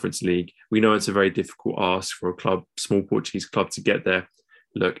Europa Conference League. We know it's a very difficult ask for a small Portuguese club to get there.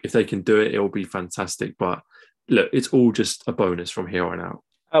 Look, if they can do it, it'll be fantastic. But look, it's all just a bonus from here on out.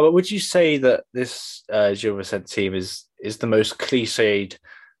 But would you say that this Gil Vicente team is the most cliched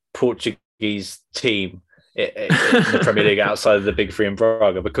Portuguese team in the Premier League outside of the big three in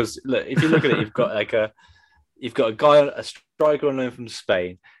Braga? Because look, if you look at it, you've got a striker on loan from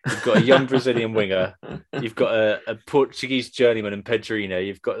Spain. You've got a young Brazilian winger. You've got a Portuguese journeyman in Pedrinho.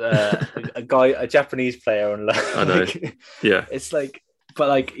 You've got a Japanese player on loan. I know. Yeah, it's like. But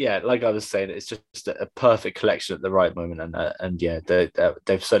like I was saying, it's just a perfect collection at the right moment, and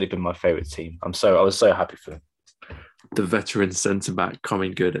they've certainly been my favourite team. I was so happy for them. The veteran centre back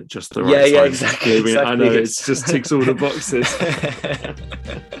coming good at just the right time. Yeah, exactly. I know it just ticks all the boxes.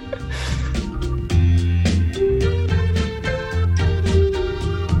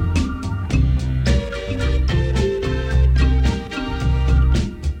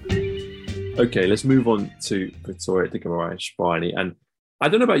 Okay, let's move on to Vitória de Guimarães. And I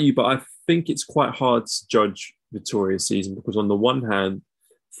don't know about you, but I think it's quite hard to judge Vitória's season, because on the one hand,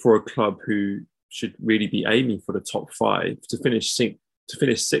 for a club who should really be aiming for the top 5, to finish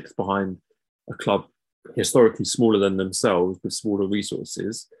sixth behind a club historically smaller than themselves with smaller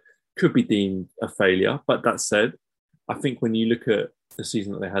resources could be deemed a failure. But that said, I think when you look at the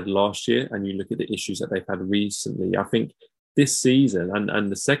season that they had last year and you look at the issues that they've had recently, I think this season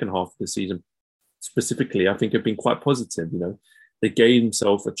and the second half of the season specifically, I think have been quite positive. They gave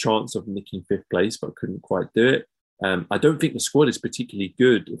themselves a chance of nicking 5th place, but couldn't quite do it. I don't think the squad is particularly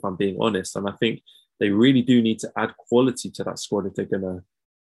good, if I'm being honest. And I think they really do need to add quality to that squad if they're going to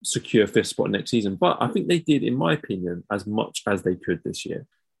secure 5th spot next season. But I think they did, in my opinion, as much as they could this year.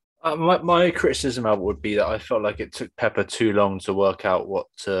 My criticism of it would be that I felt like it took Pepa too long to work out what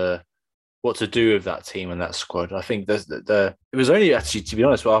to do with that team and that squad. I think it was only actually, to be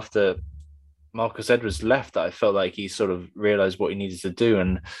honest, after Marcus Edwards left that I felt like he sort of realised what he needed to do,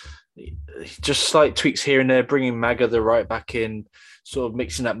 and just slight tweaks here and there, bringing Maga the right back in, sort of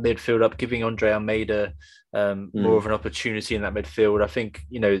mixing that midfield up, giving Andre Almeida more of an opportunity in that midfield. I think,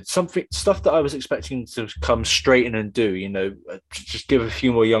 stuff that I was expecting to come straight in and do, just give a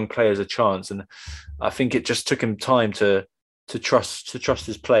few more young players a chance. And I think it just took him time to trust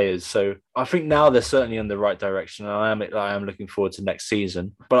his players. So I think now they're certainly in the right direction. I am looking forward to next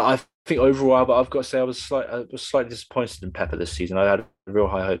season. But I think overall, I've got to say I was slightly disappointed in Pepa this season. I had real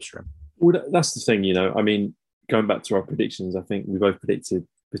high hopes for him. Well, that's the thing, I mean, going back to our predictions, I think we both predicted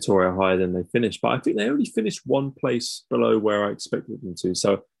Vitória higher than they finished, but I think they only finished one place below where I expected them to.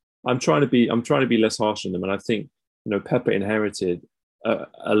 So I'm trying to be less harsh on them, and I think Pepa inherited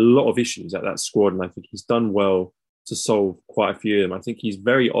a lot of issues at that squad, and I think he's done well to solve quite a few of them. I think he's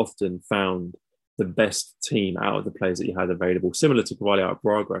very often found the best team out of the players that he had available, similar to Carvalho at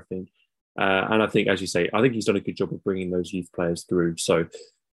Braga, I think. And I think, as you say, I think he's done a good job of bringing those youth players through. So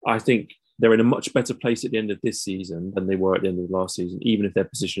I think they're in a much better place at the end of this season than they were at the end of last season, even if their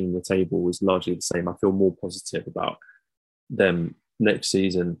position in the table was largely the same. I feel more positive about them next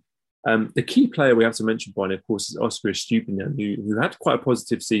season. The key player we have to mention, Bonnie, of course, is Oscar Estupiñán, who had quite a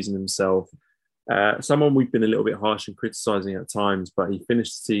positive season himself. Someone we've been a little bit harsh and criticising at times, but he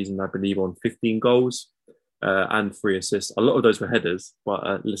finished the season, I believe, on 15 goals and 3 assists. A lot of those were headers,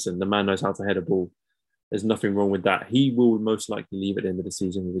 but listen, the man knows how to head a ball. There's nothing wrong with that. He will most likely leave at the end of the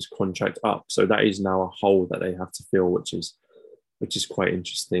season with his contract up. So that is now a hole that they have to fill, which is quite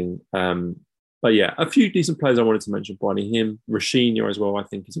interesting. But yeah, a few decent players I wanted to mention, Barney. Him, Rochinha as well, I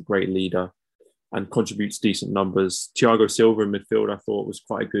think is a great leader and contributes decent numbers. Thiago Silva in midfield, I thought was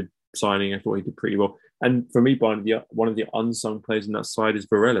quite a good signing. I thought he did pretty well. And for me, Barney, one of the unsung players on that side is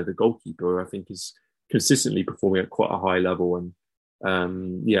Varela, the goalkeeper, who I think is consistently performing at quite a high level. And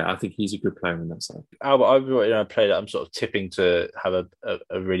I think he's a good player on that side. Albert, I've got a player that I'm sort of tipping to have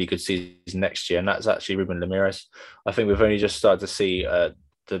a really good season next year, and that's actually Ruben Ramirez. I think we've only just started to see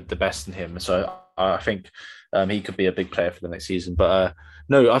the best in him. So I think he could be a big player for the next season. But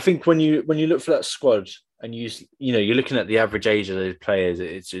no, I think when you look for that squad and you're looking at the average age of those players,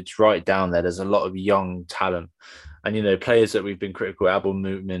 it's right down there. There's a lot of young talent. And players that we've been critical, Abel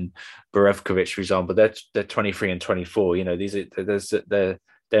Mutman, Borevkovic, for example, they're 23 and 24.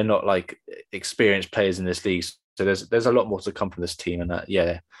 They're not like experienced players in this league. So there's a lot more to come from this team,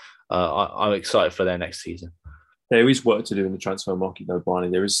 and I'm excited for their next season. There is work to do in the transfer market, though, Barney.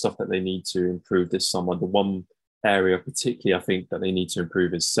 There is stuff that they need to improve this summer. The one area, particularly, I think that they need to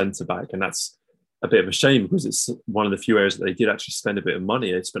improve is centre back, and that's a bit of a shame because it's one of the few areas that they did actually spend a bit of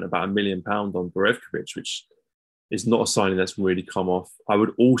money. They spent about £1 million on Borevkovic, which is not a signing that's really come off. I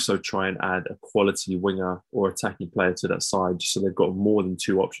would also try and add a quality winger or attacking player to that side, just so they've got more than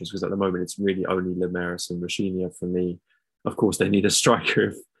two options, because at the moment it's really only Lemaris and Roshinha for me. Of course, they need a striker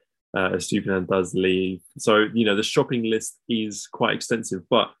if Estupiñán does leave. So, the shopping list is quite extensive,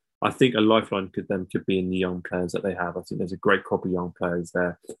 but I think a lifeline could be in the young players that they have. I think there's a great crop of young players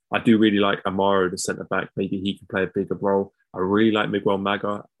there. I do really like Amaro, the centre-back. Maybe he can play a bigger role. I really like Miguel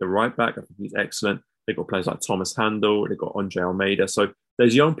Maga, the right-back. I think he's excellent. They've got players like Thomas Handel. They've got Andre Almeida. So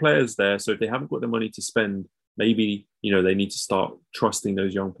there's young players there. So if they haven't got the money to spend, maybe, they need to start trusting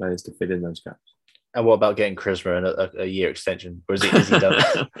those young players to fill in those gaps. And what about getting Charisma and a year extension? Or is he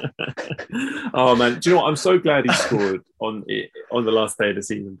done? Oh, man. Do you know what? I'm so glad he scored on the last day of the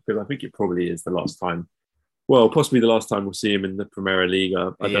season, because I think it probably is the last time. Well, possibly the last time we'll see him in the Primera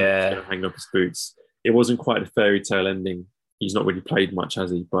Liga. I don't know if he's going to hang up his boots. It wasn't quite a fairy tale ending. He's not really played much,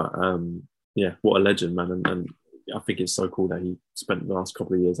 has he? But yeah, what a legend, man. And I think it's so cool that he spent the last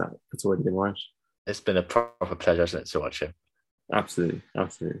couple of years at Vitória de Guimarães. It's been a proper pleasure, isn't it, to watch him? Absolutely.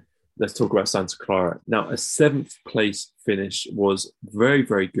 Let's talk about Santa Clara. Now, a 7th place finish was very,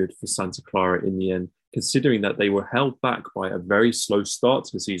 very good for Santa Clara in the end, considering that they were held back by a very slow start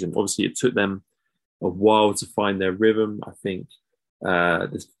to the season. Obviously, it took them a while to find their rhythm. I think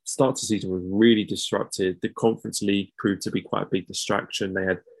the start to the season was really disrupted. The Conference League proved to be quite a big distraction. They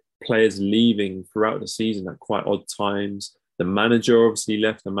had players leaving throughout the season at quite odd times. The manager obviously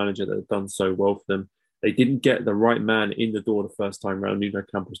left, the manager that had done so well for them. They didn't get the right man in the door the first time round. Nuno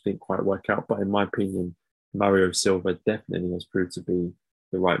Campos didn't quite work out, but in my opinion, Mario Silva definitely has proved to be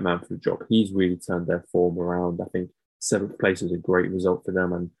the right man for the job. He's really turned their form around. I think 7th place is a great result for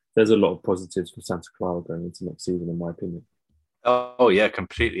them, and there's a lot of positives for Santa Clara going into next season, in my opinion. Oh yeah,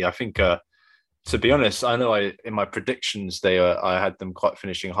 completely. I think to be honest, I know in my predictions I had them quite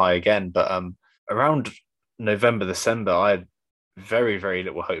finishing high again, but around November, December, I had very, very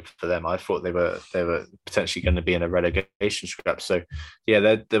little hope for them. I thought they were potentially going to be in a relegation scrap. So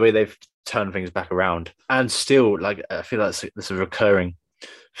yeah, the way they've turned things back around, and still, like, I feel like that's a recurring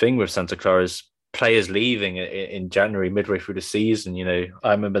thing with Santa Clara is players leaving in January, midway through the season.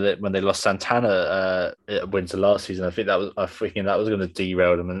 I remember that when they lost Santana at winter last season, I think that was going to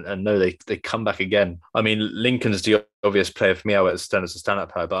derail them. And no, they come back again. I mean, Lincoln's the obvious player for me out at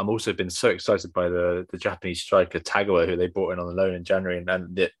stand-up power, but I'm also been so excited by the Japanese striker Tagawa, who they brought in on the loan in January, and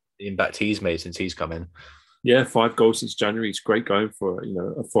the impact he's made since he's come in. Yeah, 5 goals since January. It's great going for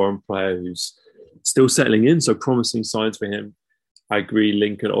a foreign player who's still settling in. So promising signs for him. I agree,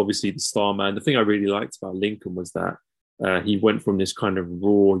 Lincoln, obviously the star man. The thing I really liked about Lincoln was that he went from this kind of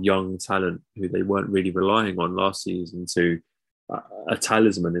raw young talent who they weren't really relying on last season to a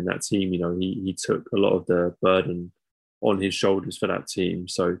talisman in that team. He took a lot of the burden on his shoulders for that team.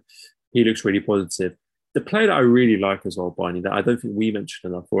 So he looks really positive. The player that I really like as well, Barney, that I don't think we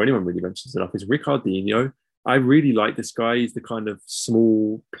mentioned enough, or anyone really mentions enough, is Ricardinho. I really like this guy. He's the kind of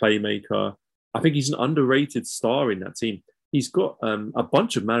small playmaker. I think he's an underrated star in that team. He's got a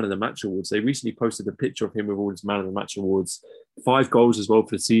bunch of Man of the Match awards. They recently posted a picture of him with all his Man of the Match awards. 5 goals as well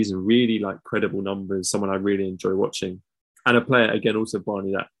for the season. Really credible numbers. Someone I really enjoy watching. And a player, again, also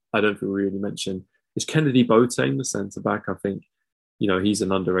Barney, that I don't think we really mentioned, is Kennedy Boateng, the centre-back. I think, he's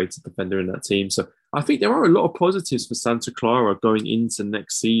an underrated defender in that team. So I think there are a lot of positives for Santa Clara going into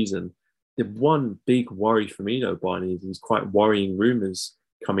next season. The one big worry for me, though, Barney, is these quite worrying rumours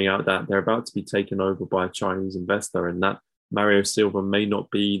coming out that they're about to be taken over by a Chinese investor, and that Mario Silva may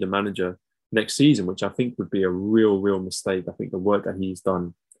not be the manager next season, which I think would be a real mistake. I think the work that he's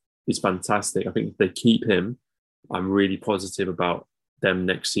done is fantastic. I think if they keep him, I'm really positive about them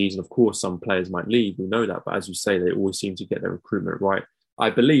next season. Of course, some players might leave, we know that, but as you say, they always seem to get their recruitment right. I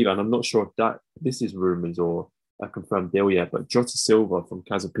believe, and I'm not sure if this is rumours or a confirmed deal yet, but Jota Silva from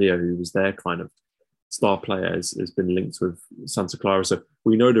Casa Pia, who was their kind of star player, has been linked with Santa Clara. So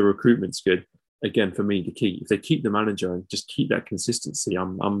we know the recruitment's good. again, for me, the key. If they keep the manager and just keep that consistency,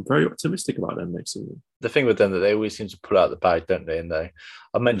 I'm very optimistic about them next season. The thing with them that they always seem to pull out the bag, don't they? And I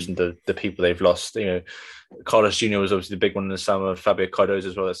mentioned the people they've lost. Carlos Jr. was obviously the big one in the summer. Fabio Cardoso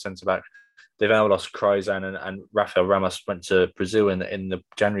as well as centre back. They've now lost Kryzan and Rafael Ramos went to Brazil in the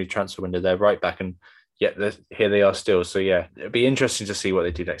January transfer window. They're right back, and yet here they are still. So yeah, it'd be interesting to see what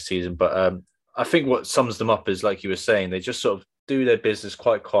they do next season. But I think what sums them up is, like you were saying, they just sort of do their business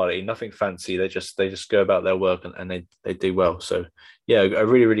quite quietly, nothing fancy. They just go about their work and they do well. So yeah, a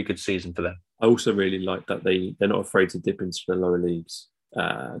really, really good season for them. I also really like that they're not afraid to dip into the lower leagues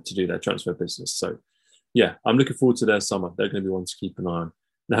to do their transfer business. So yeah, I'm looking forward to their summer. They're going to be one to keep an eye on.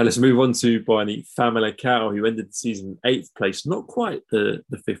 Now let's move on to Bayern Famalicão, who ended the season 8th place. Not quite the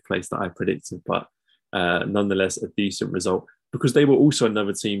 5th place that I predicted, but nonetheless a decent result, because they were also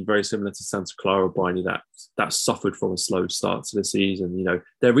another team very similar to Santa Clara Bayern that suffered from a slow start to the season.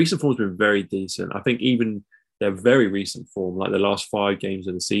 Their recent form's been very decent. I think even their very recent form, like the last 5 games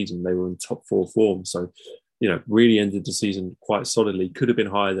of the season, they were in top 4 form. So, really ended the season quite solidly. Could have been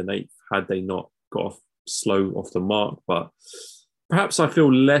higher than 8th had they not got slow off the mark. But perhaps I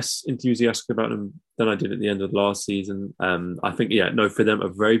feel less enthusiastic about them than I did at the end of last season. I think, for them, a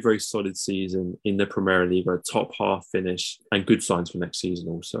very, very solid season in the Premier League, a top half finish, and good signs for next season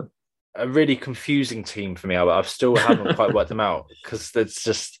also. A really confusing team for me, Albert. I still haven't quite worked them out, because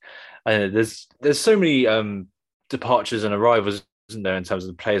there's so many departures and arrivals, isn't there, in terms of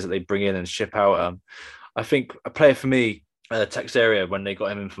the players that they bring in and ship out. I think a player for me, Texeira, when they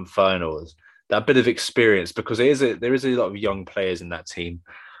got him in from Feyenoord, that bit of experience, because there is a lot of young players in that team.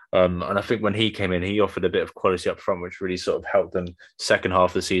 And I think when he came in, he offered a bit of quality up front, which really sort of helped them second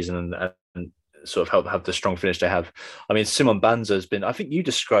half of the season and sort of help have the strong finish they have. I mean, Simon Banza has been, I think you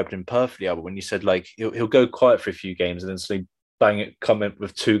described him perfectly, Albert, when you said like he'll go quiet for a few games and then suddenly come in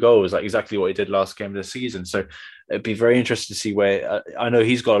with 2 goals, like exactly what he did last game of the season. So it'd be very interesting to see where, I know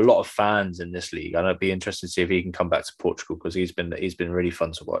he's got a lot of fans in this league, and it'd be interesting to see if he can come back to Portugal, because he's been really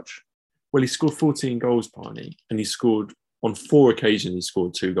fun to watch. Well, he scored 14 goals, Barney, and he scored on 4 occasions. He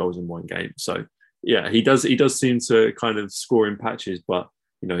scored 2 goals in 1 game. So yeah, he does seem to kind of score in patches, but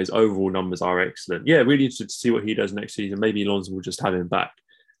his overall numbers are excellent. Yeah, really interested to see what he does next season. Maybe Alonso will just have him back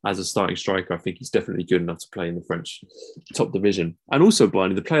as a starting striker. I think he's definitely good enough to play in the French top division. And also,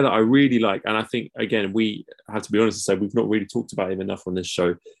 Barney, the player that I really like, and I think, again, we have to be honest and say we've not really talked about him enough on this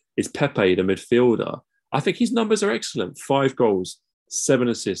show, is Pepe, the midfielder. I think his numbers are excellent. 5 goals, 7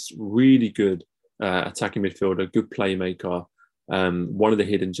 assists, really good attacking midfielder, good playmaker, one of the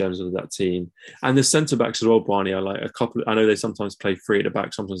hidden gems of that team. And the centre-backs as well, Barney, I like a couple. I know they sometimes play 3 at the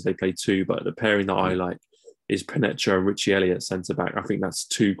back, sometimes they play 2, but the pairing that I like is Penetra and Richie Elliott centre-back. I think that's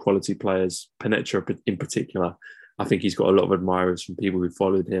 2 quality players. Penetra in particular, I think he's got a lot of admirers from people who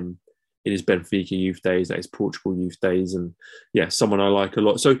followed him in his Benfica youth days, at his Portugal youth days. And yeah, someone I like a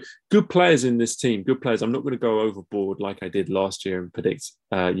lot. So good players in this team, good players. I'm not going to go overboard like I did last year and predict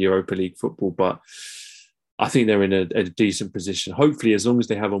Europa League football, but I think they're in a decent position. Hopefully, as long as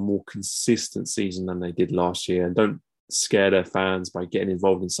they have a more consistent season than they did last year, and don't scare their fans by getting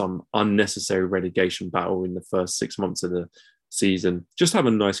involved in some unnecessary relegation battle in the first 6 months of the season. Just have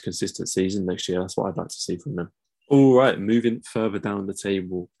a nice, consistent season next year. That's what I'd like to see from them. All right, moving further down the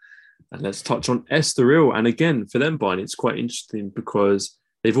table. And let's touch on Estoril. And again, for them, Bayern, it's quite interesting because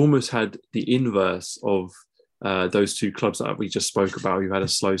they've almost had the inverse of those 2 clubs that we just spoke about, who had a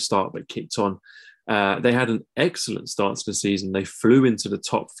slow start but kicked on. They had an excellent start to the season. They flew into the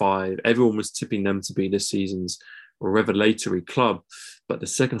top 5. Everyone was tipping them to be this season's revelatory club. But the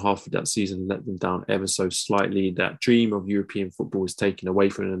second half of that season let them down ever so slightly. That dream of European football was taken away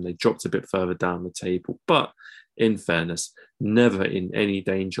from them. They dropped a bit further down the table. But in fairness, never in any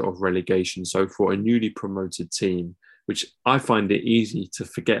danger of relegation. So for a newly promoted team, which I find it easy to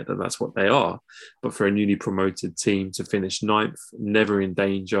forget that that's what they are, but for a newly promoted team to finish 9th, never in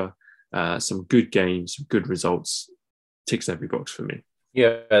danger, some good games, some good results, ticks every box for me.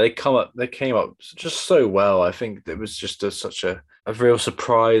 Yeah, they came up just so well. I think it was just such a real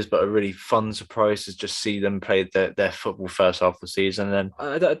surprise, but a really fun surprise to just see them play their football first half of the season. And then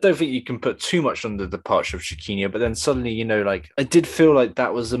I don't think you can put too much on the departure of Chiquinho, but then suddenly, like, I did feel like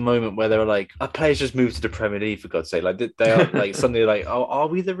that was the moment where they were like, our players just moved to the Premier League, for God's sake. Like, they are like suddenly like, oh, are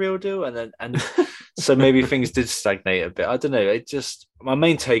we the real deal? And so maybe things did stagnate a bit. I don't know. It just, my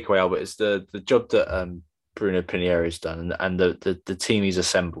main takeaway, Albert, is the job that Bruno Pinheiro's done and the team he's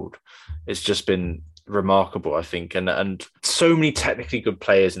assembled. It's just been remarkable, I think, and so many technically good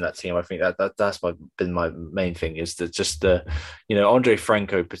players in that team. I think that's been my main thing, is that just the, Andre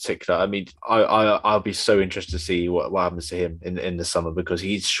Franco in particular. I mean, I'll be so interested to see what happens to him in the summer, because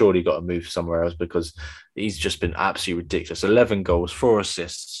he's surely got to move somewhere else, because he's just been absolutely ridiculous. 11 goals, 4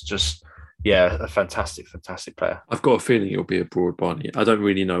 assists, just. Yeah, a fantastic player. I've got a feeling it'll be abroad, Barney. I don't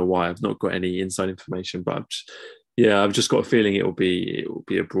really know why. I've not got any inside information, but I've just got a feeling it will be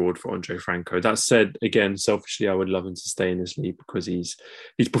abroad for Andre Franco. That said, again, selfishly, I would love him to stay in this league, because he's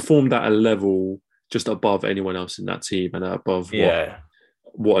performed at a level just above anyone else in that team, and above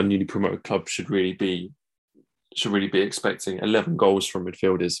what a newly promoted club should really be expecting. 11 goals from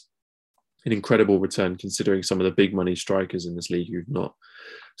midfield is an incredible return, considering some of the big money strikers in this league who've not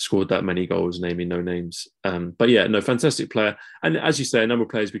scored that many goals, naming no names. But yeah, no, fantastic player. And as you say, a number of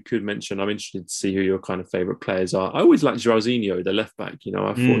players we could mention. I'm interested to see who your kind of favourite players are. I always liked Joãozinho, the left back.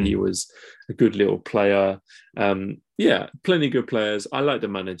 I thought he was a good little player. Plenty of good players. I like the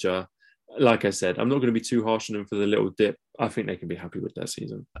manager. Like I said, I'm not going to be too harsh on them for the little dip. I think they can be happy with their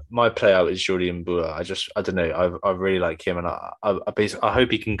season. My play out is Jordi Mbua. I don't know. I really like him, and I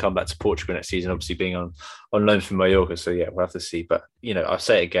hope he can come back to Portugal next season. Obviously, being on loan from Mallorca, so yeah, we'll have to see. But I'll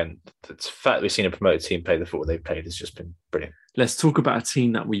say it again: the fact we've seen a promoted team play the football they've played has just been brilliant. Let's talk about a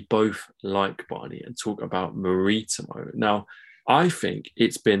team that we both like, Barney, and talk about Maritimo. Now, I think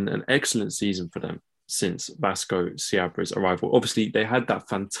it's been an excellent season for them since Vasco Seabra's arrival. Obviously, they had that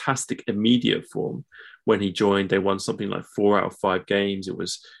fantastic immediate form when he joined. They won something like 4 out of 5 games. It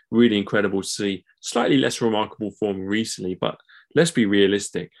was really incredible to see. Slightly less remarkable form recently, but let's be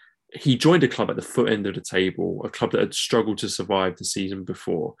realistic. He joined a club at the foot end of the table, a club that had struggled to survive the season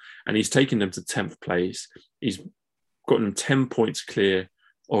before, and he's taken them to 10th place. He's gotten them 10 points clear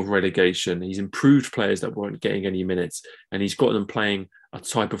of relegation. He's improved players that weren't getting any minutes, and he's got them playing a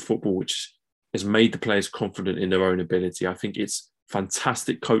type of football which has made the players confident in their own ability. I think it's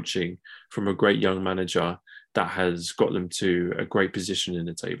fantastic coaching from a great young manager that has got them to a great position in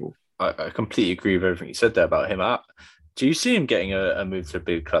the table. I completely agree with everything you said there about him. Do you see him getting a move to a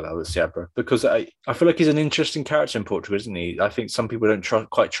big club out with Seabra? Because I feel like he's an interesting character in Portugal, isn't he? I think some people don't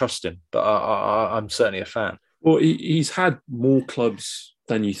quite trust him, but I'm certainly a fan. Well, he's had more clubs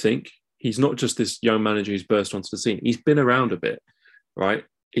than you think. He's not just this young manager who's burst onto the scene. He's been around a bit, right?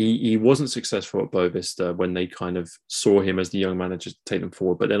 He wasn't successful at Boavista when they kind of saw him as the young manager to take them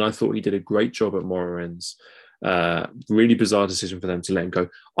forward. But then I thought he did a great job at Moreirense. Really bizarre decision for them to let him go.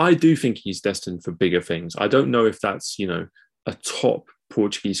 I do think he's destined for bigger things. I don't know if that's, a top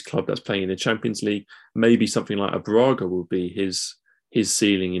Portuguese club that's playing in the Champions League. Maybe something like a Braga will be his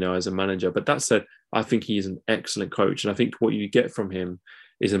ceiling, as a manager. But that said, I think he's an excellent coach. And I think what you get from him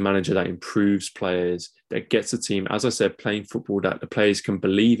is a manager that improves players, that gets a team, as I said, playing football that the players can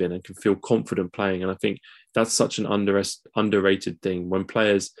believe in and can feel confident playing. And I think that's such an underrated thing. When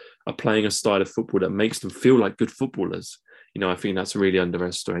players are playing a style of football that makes them feel like good footballers, I think that's really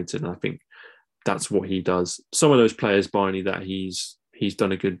underestimated. And I think that's what he does. Some of those players, Barney, that he's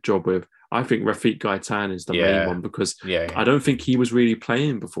done a good job with, I think Rafik Gaitan is the main one, because I don't think he was really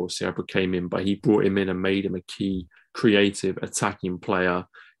playing before Seabra came in, but he brought him in and made him a key creative attacking player.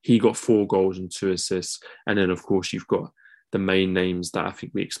 He got 4 goals and 2 assists. And then, of course, you've got the main names that I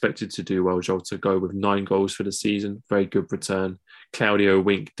think we expected to do well. Jota go with 9 goals for the season. Very good return. Claudio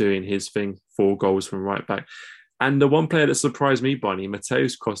Wink doing his thing. 4 goals from right back. And the one player that surprised me, Barney,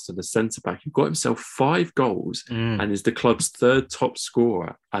 Mateus Costa, the centre-back, who got himself 5 goals and is the club's 3rd top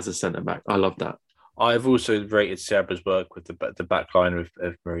scorer as a centre-back. I love that. I've also rated Seabra's work with the back line of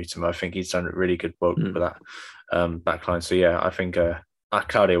Maritimo. I think he's done a really good work with that back line. So, yeah, I think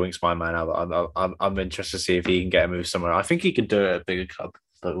Claudio Wink's my man out. I'm interested to see if he can get a move somewhere. I think he can do it at a bigger club,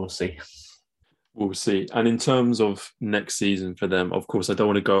 but we'll see. We'll see. And in terms of next season for them, of course, I don't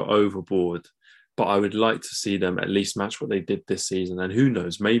want to go overboard, but I would like to see them at least match what they did this season. And who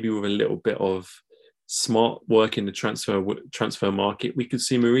knows, maybe with a little bit of smart work in the transfer market, we could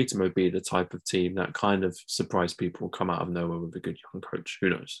see Maritimo be the type of team that kind of surprise people, come out of nowhere with a good young coach. Who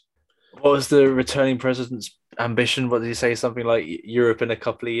knows? What was the returning president's ambition? What did he say? Something like Europe in a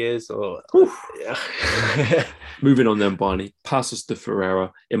couple of years? Or Moving on then, Barney. Paços de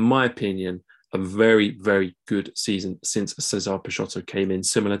Ferreira, in my opinion, a very, very good season since Cesar Peixoto came in,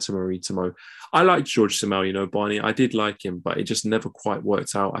 similar to Maritimo. I liked George Simão, Barney. I did like him, but it just never quite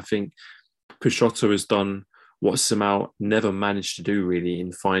worked out. I think Peixoto has done what Simão never managed to do, really,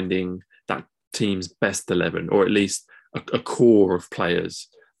 in finding that team's best 11, or at least a core of players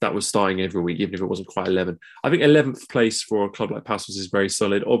that was starting every week, even if it wasn't quite 11. I think 11th place for a club like Paços is very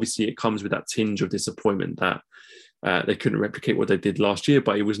solid. Obviously, it comes with that tinge of disappointment that They couldn't replicate what they did last year,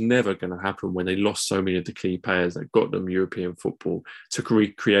 but it was never going to happen when they lost so many of the key players that got them European football. To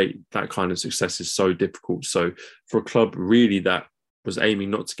recreate that kind of success is so difficult. So for a club really that was aiming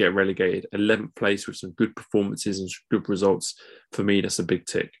not to get relegated, 11th place with some good performances and good results, for me, that's a big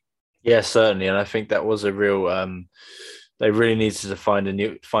tick. Yeah, certainly, and I think that was a real. They really needed to find a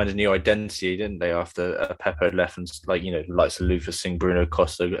new identity, didn't they? After Pepe left, and likes of Luther Singh, Bruno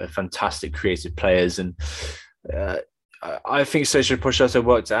Costa, fantastic creative players, and I think Sergio Pochettino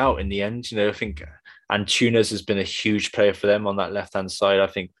worked out in the end. I think Antunes has been a huge player for them on that left hand side. I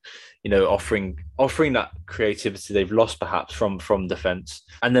think offering that creativity they've lost perhaps from defence,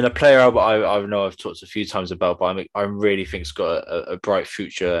 and then a player I know I've talked a few times about, but I really think has got a bright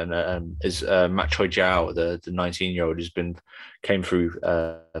future, and is Mat Choi Jiao, the 19-year-old who's came through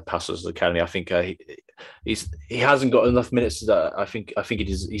Passos Academy. I think he hasn't got enough minutes that I think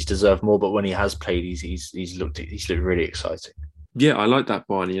he's deserved more, but when he has played, he's looked really exciting. Yeah, I like that,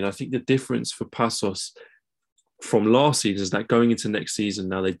 Barney, and I think the difference for Passos from last season is that going into next season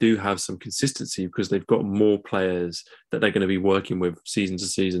now they do have some consistency because they've got more players that they're going to be working with season to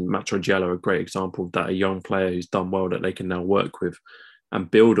season. Macho Giallo, a great example of that, a young player who's done well that they can now work with and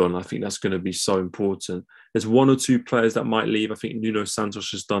build on. I think that's going to be so important. There's one or two players that might leave. I think Nuno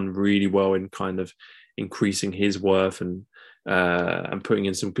Santos has done really well in kind of increasing his worth and putting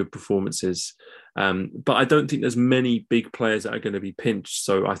in some good performances. But I don't think there's many big players that are going to be pinched.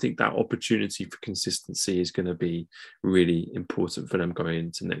 So I think that opportunity for consistency is going to be really important for them going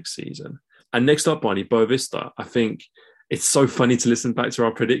into next season. And next up, Barney, Boavista. I think it's so funny to listen back to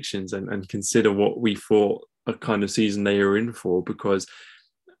our predictions and consider what we thought a kind of season they were in for, because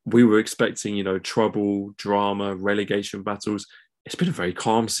we were expecting, trouble, drama, relegation battles. It's been a very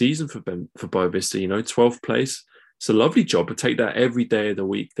calm season for Boavista, 12th place. It's a lovely job to take that every day of the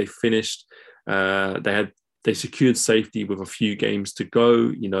week. They finished, they secured safety with a few games to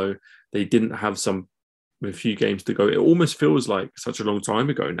go. They didn't have with a few games to go. It almost feels like such a long time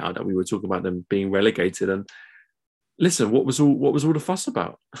ago now that we were talking about them being relegated. And listen, what was all the fuss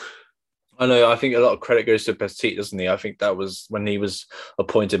about? I know. I think a lot of credit goes to Petit, doesn't he? I think that was when he was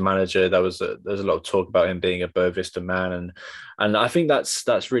appointed manager. There's a lot of talk about him being a Boavista man, and I think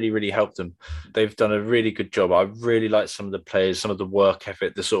that's really, really helped them. They've done a really good job. I really like some of the players, some of the work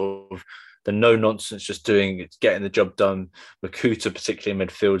ethic, the sort of the no nonsense, just getting the job done. Makuta, particularly in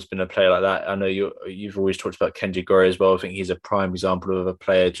midfield, has been a player like that. I know you've always talked about Kenji Gore as well. I think he's a prime example of a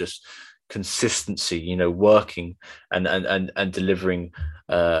player just consistency, working and delivering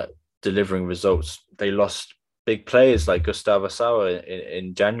results. They lost big players like Gustavo Sauer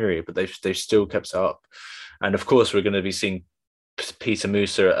in January, but they've still kept it up. And of course, we're going to be seeing Peter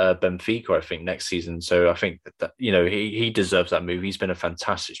Musa at Benfica, I think, next season. So I think that he deserves that move. He's been a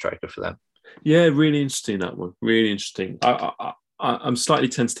fantastic striker for them. Yeah, really interesting, that one. Really interesting. I'm slightly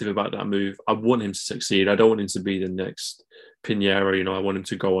tentative about that move. I want him to succeed. I don't want him to be the next Pinheiro. I want him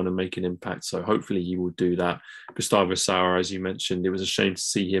to go on and make an impact. So hopefully he will do that. Gustavo Sauer, as you mentioned, it was a shame to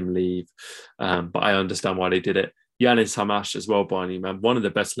see him leave, but I understand why they did it. Yanis Hamash as well, Barney, man, one of the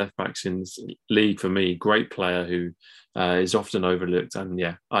best left backs in the league for me. Great player who is often overlooked. And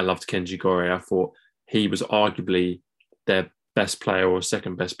yeah, I loved Kenji Gore. I thought he was arguably their best player or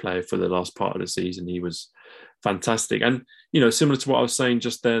second best player for the last part of the season. He was fantastic. And, similar to what I was saying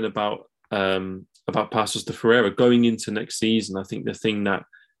just then about Passos de Ferreira, going into next season, I think the thing that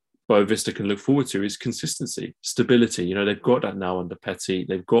Boavista can look forward to is consistency, stability. They've got that now under Petit.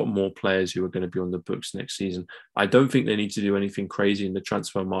 They've got more players who are going to be on the books next season. I don't think they need to do anything crazy in the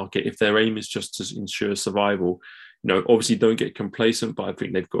transfer market. If their aim is just to ensure survival, obviously don't get complacent, but I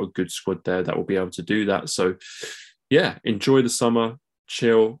think they've got a good squad there that will be able to do that. So yeah, enjoy the summer,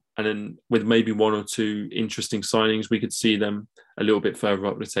 chill, and then with maybe one or two interesting signings, we could see them a little bit further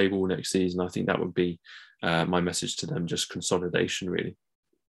up the table next season. I think that would be my message to them, just consolidation, really.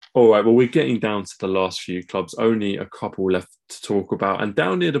 All right, well, we're getting down to the last few clubs, only a couple left to talk about. And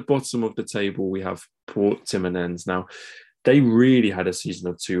down near the bottom of the table, we have Port Timonense. Now, they really had a season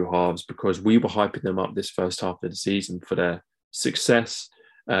of two halves because we were hyping them up this first half of the season for their success.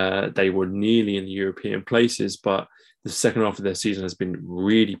 They were nearly in the European places, but the second half of their season has been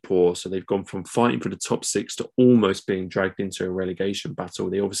really poor. So they've gone from fighting for the top six to almost being dragged into a relegation battle.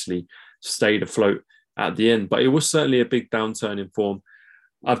 They obviously stayed afloat at the end, but it was certainly a big downturn in form.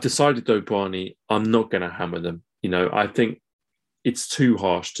 I've decided, though, Barney, I'm not going to hammer them. I think it's too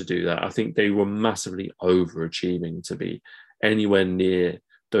harsh to do that. I think they were massively overachieving to be anywhere near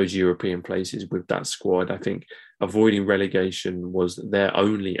those European places with that squad. I think avoiding relegation was their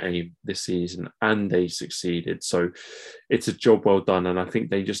only aim this season, and they succeeded. So it's a job well done, and I think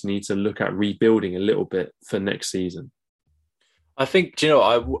they just need to look at rebuilding a little bit for next season. I think, do you know,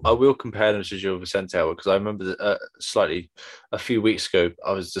 I will compare them to Gil Vicente because I remember that, slightly a few weeks ago,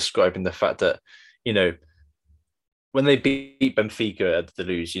 I was describing the fact that, you know, when they beat Benfica at the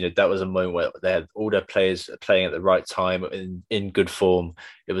Luz, you know, that was a moment where they had all their players playing at the right time in good form.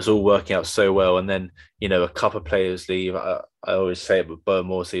 It was all working out so well. And then, you know, a couple of players leave. I always say it, but Bo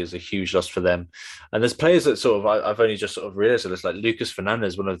Morsi is a huge loss for them. And there's players that sort of, I've only just sort of realized that it's like Lucas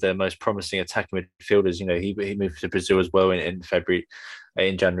Fernandez, one of their most promising attacking midfielders. You know, he moved to Brazil as well in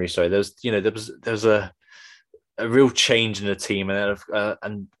January. Sorry, there was a real change in the team,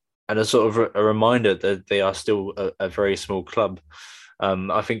 and a sort of a reminder that they are still a very small club.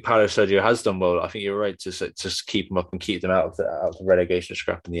 I think Paulo Sergio has done well. I think you're right to just keep them up and keep them out of the relegation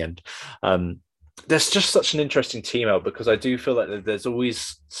scrap in the end. There's just such an interesting team out because I do feel like there's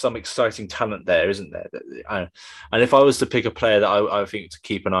always some exciting talent there, isn't there? And if I was to pick a player that I think to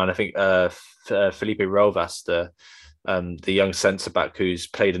keep an eye on, I think Felipe Relvas, the young centre back who's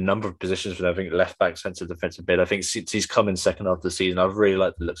played a number of positions for them, I think left back, centre defensive mid. I think since he's come in second half of the season, I've really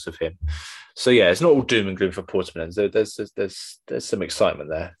liked the looks of him. So yeah, it's not all doom and gloom for Portimonense. There's some excitement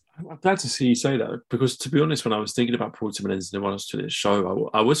there. I'm glad to see you say that because, to be honest, when I was thinking about Portimonense and when I was to this show,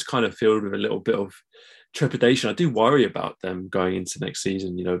 I was kind of filled with a little bit of trepidation. I do worry about them going into next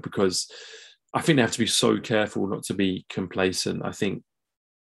season, you know, because I think they have to be so careful not to be complacent. I think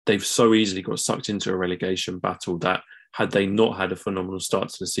they've so easily got sucked into a relegation battle that had they not had a phenomenal start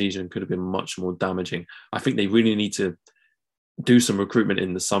to the season, could have been much more damaging. I think they really need to do some recruitment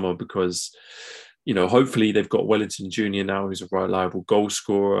in the summer because, you know, hopefully they've got Wellington Jr. now, who's a reliable goal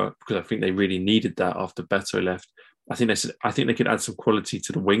scorer, because I think they really needed that after Beto left. I think they could add some quality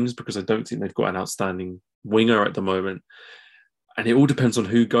to the wings because I don't think they've got an outstanding winger at the moment. And it all depends on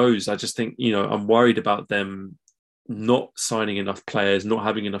who goes. I just think, you know, I'm worried about them not signing enough players, not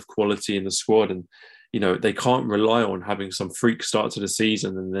having enough quality in the squad. And, you know, they can't rely on having some freak start to the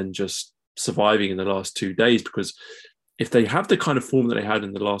season and then just surviving in the last 2 days, because if they have the kind of form that they had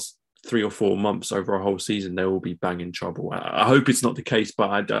in the last 3 or 4 months over a whole season, they will be banging trouble. I hope it's not the case, but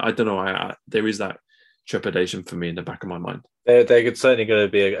I don't know. There is that trepidation for me in the back of my mind. They're certainly going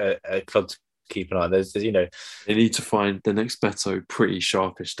to be a club to keep an eye on. There's, you know, they need to find the next Beto pretty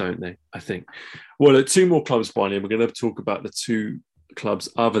sharpish, don't they? I think. Well, 2 more clubs, Barney, and we're going to talk about the 2 clubs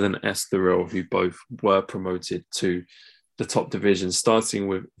other than Estoril, who both were promoted to the top division, starting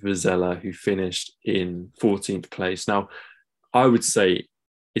with Vizela, who finished in 14th place. Now, I would say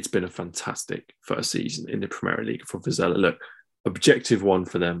it's been a fantastic first season in the Premier League for Vizela. Look, objective one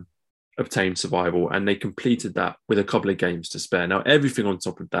for them, obtained survival, and they completed that with a couple of games to spare. Now, everything on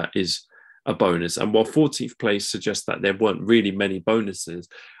top of that is a bonus. And while 14th place suggests that there weren't really many bonuses,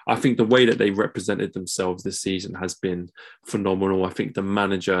 I think the way that they represented themselves this season has been phenomenal. I think the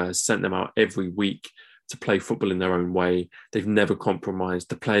manager has sent them out every week to play football in their own way. They've never compromised.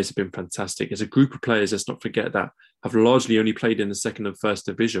 The players have been fantastic. As a group of players, let's not forget that, have largely only played in the second and first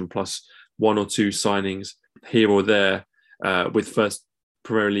division, plus 1 or 2 signings here or there with first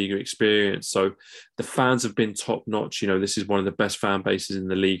Premier League experience. So the fans have been top notch. You know, this is one of the best fan bases in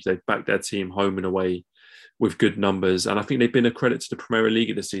the league. They've backed their team home and away with good numbers. And I think they've been a credit to the Premier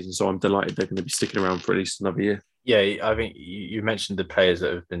League this season. So I'm delighted they're going to be sticking around for at least another year. Yeah, I think you mentioned the players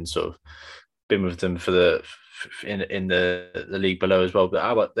that have been sort of been with them for in the league below as well. But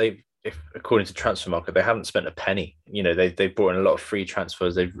how about according to Transfermarkt, they haven't spent a penny. You know, they've brought in a lot of free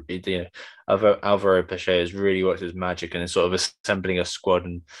transfers. Alvaro Peche has really worked his magic and is sort of assembling a squad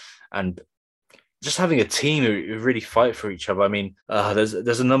and just having a team who really fight for each other. I mean,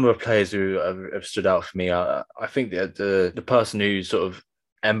 there's a number of players who have stood out for me. I think that the person who sort of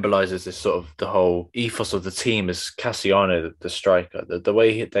embolizes this sort of the whole ethos of the team is Cassiano, the striker. The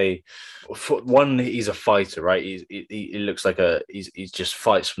way he's a fighter, right? He looks like he just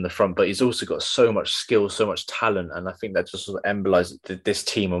fights from the front, but he's also got so much skill, so much talent, and I think that just sort of embolizes this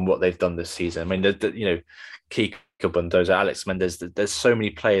team and what they've done this season. I mean, you know, Kiko Bondoza, Alex Mendes. There's so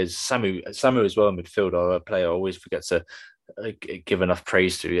many players. Samu as well in midfield, a player I always forget to give enough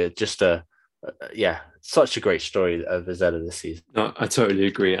praise to. Just such a great story of Vizela this season. No, I totally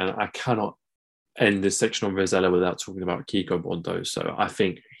agree, and I cannot end this section on Vizela without talking about Kiko Bondoza. So I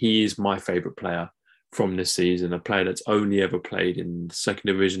think he is my favourite player from this season, a player that's only ever played in the second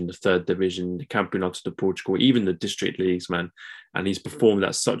division, the third division, the Campeonato de Portugal, even the district leagues, man. And he's performed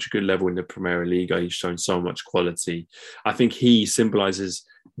at such a good level in the Premier League. He's shown so much quality. I think he symbolises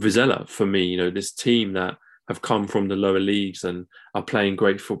Vizela for me, you know, this team that have come from the lower leagues and are playing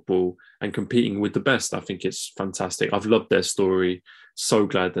great football and competing with the best. I think it's fantastic. I've loved their story. So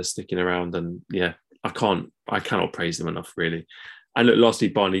glad they're sticking around. And yeah, I cannot praise them enough, really. And look, lastly,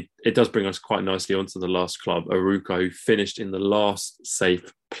 Barney, it does bring us quite nicely onto the last club, Arouca, who finished in the last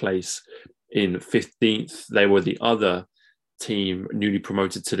safe place in 15th. They were the other team newly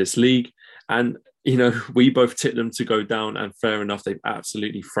promoted to this league. And, you know, we both tipped them to go down, and fair enough, they've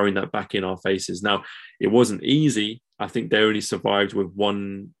absolutely thrown that back in our faces. Now, it wasn't easy. I think they only survived with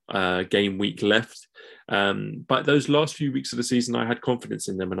one game week left. But those last few weeks of the season, I had confidence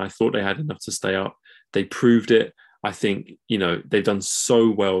in them and I thought they had enough to stay up. They proved it. I think, you know, they've done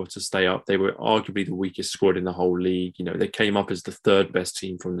so well to stay up. They were arguably the weakest squad in the whole league. You know, they came up as the third best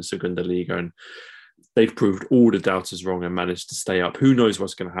team from the Segunda Liga, and they've proved all the doubters wrong and managed to stay up. Who knows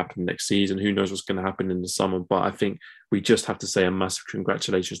what's going to happen next season? Who knows what's going to happen in the summer? But I think we just have to say a massive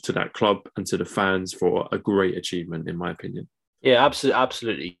congratulations to that club and to the fans for a great achievement, in my opinion. Yeah,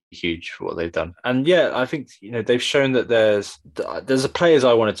 absolutely huge for what they've done. And yeah, I think, you know, they've shown that there's the players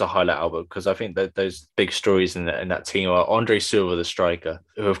I wanted to highlight, Albert, because I think that those big stories in that team are Andre Silva, the striker,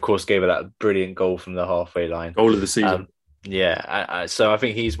 who of course gave it that brilliant goal from the halfway line. Goal of the season. So I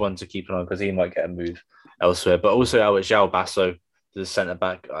think he's one to keep an eye on because he might get a move elsewhere. But also Albert João Basso, the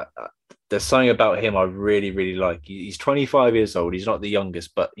centre-back. There's something about him I really, really like. He's 25 years old. He's not the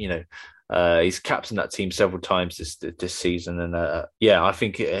youngest, but, you know, he's captained that team several times this season, and I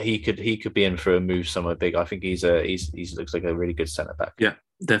think he could be in for a move somewhere big. I think he looks like a really good centre back. Yeah,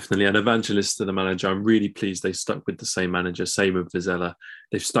 definitely. And Evangelista to the manager. I'm really pleased they stuck with the same manager. Same with Vizela.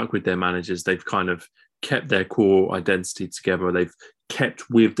 They've stuck with their managers. They've kind of kept their core identity together. They've kept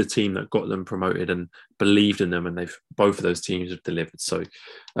with the team that got them promoted and believed in them, and both of those teams have delivered. So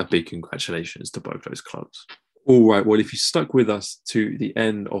a big congratulations to both those clubs. All right, well, if you stuck with us to the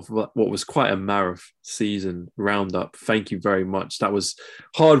end of what was quite a marathon season roundup, thank you very much. That was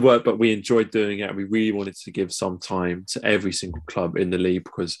hard work, but we enjoyed doing it. We really wanted to give some time to every single club in the league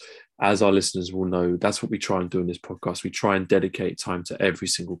because, as our listeners will know, that's what we try and do in this podcast. We try and dedicate time to every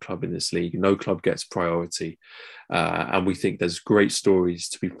single club in this league. No club gets priority. And we think there's great stories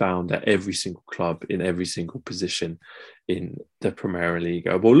to be found at every single club in every single position in the Premier League.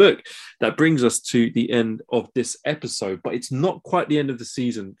 Well, look, that brings us to the end of this episode, but it's not quite the end of the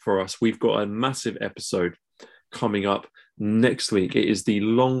season for us. We've got a massive episode coming up next week. It is the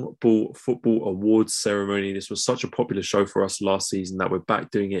Long Ball Football Awards ceremony. This was such a popular show for us last season that we're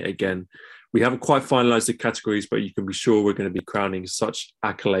back doing it again. We haven't quite finalised the categories, but you can be sure we're going to be crowning such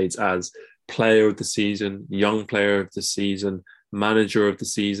accolades as Player of the Season, Young Player of the Season, Manager of the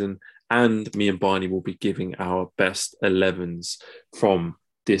Season, and me and Barney will be giving our best 11s from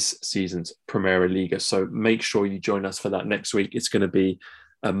this season's Primera Liga. So make sure you join us for that next week. It's going to be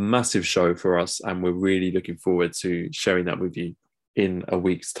a massive show for us, and we're really looking forward to sharing that with you in a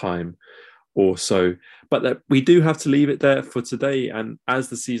week's time or so. But that we do have to leave it there for today. And as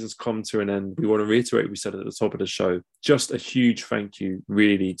the season's come to an end, we want to reiterate what we said at the top of the show. Just a huge thank you,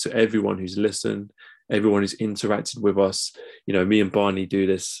 really, to everyone who's listened, everyone who's interacted with us. You know, me and Barney do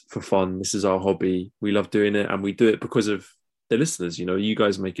this for fun. This is our hobby. We love doing it, and we do it because of the listeners. You know, you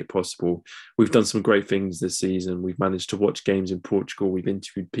guys make it possible. We've done some great things this season. We've managed to watch games in Portugal. We've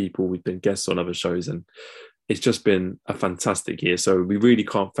interviewed people. We've been guests on other shows, and it's just been a fantastic year. So we really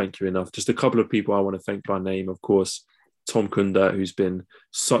can't thank you enough. Just a couple of people I want to thank by name, of course. Tom Kunda, who's been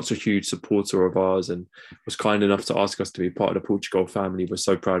such a huge supporter of ours and was kind enough to ask us to be part of the Portugal family. We're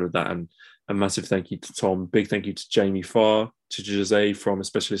so proud of that. And a massive thank you to Tom. Big thank you to Jamie Farr, to Jose from A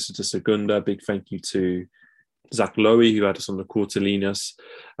Specialist to Segunda. Big thank you to Zach Lowy, who had us on the Quartolinas,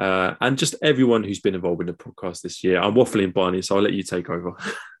 and just everyone who's been involved in the podcast this year. I'm waffling, Barney, so I'll let you take over.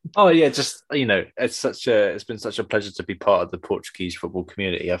 Oh yeah, just, you know, it's been such a pleasure to be part of the Portuguese football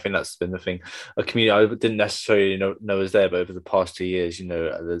community. I think that's been the thing. A community I didn't necessarily know was there, but over the past 2 years, you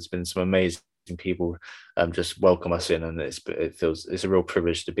know, there's been some amazing people just welcome us in, and it's a real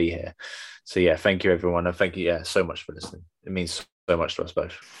privilege to be here. So yeah, thank you everyone, and thank you so much for listening. It means so much to us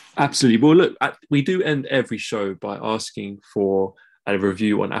both. Absolutely. Well, look, we do end every show by asking for a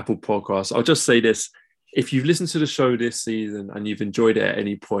review on Apple Podcasts. I'll just say this. If you've listened to the show this season and you've enjoyed it at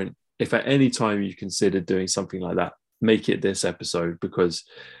any point, if at any time you considered doing something like that, make it this episode, because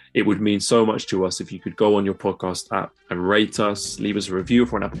it would mean so much to us if you could go on your podcast app and rate us, leave us a review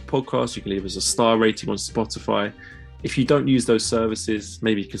for an Apple Podcast. You can leave us a star rating on Spotify. If you don't use those services,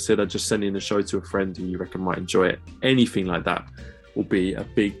 maybe consider just sending the show to a friend who you reckon might enjoy it. Anything like that will be a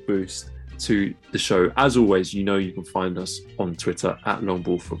big boost to the show. As always, you know you can find us on Twitter at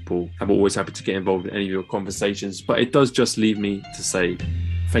LongBallFootball. I'm always happy to get involved in any of your conversations, but it does just leave me to say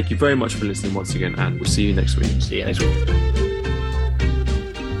Thank you very much for listening once again, and we'll see you next week. See you next week.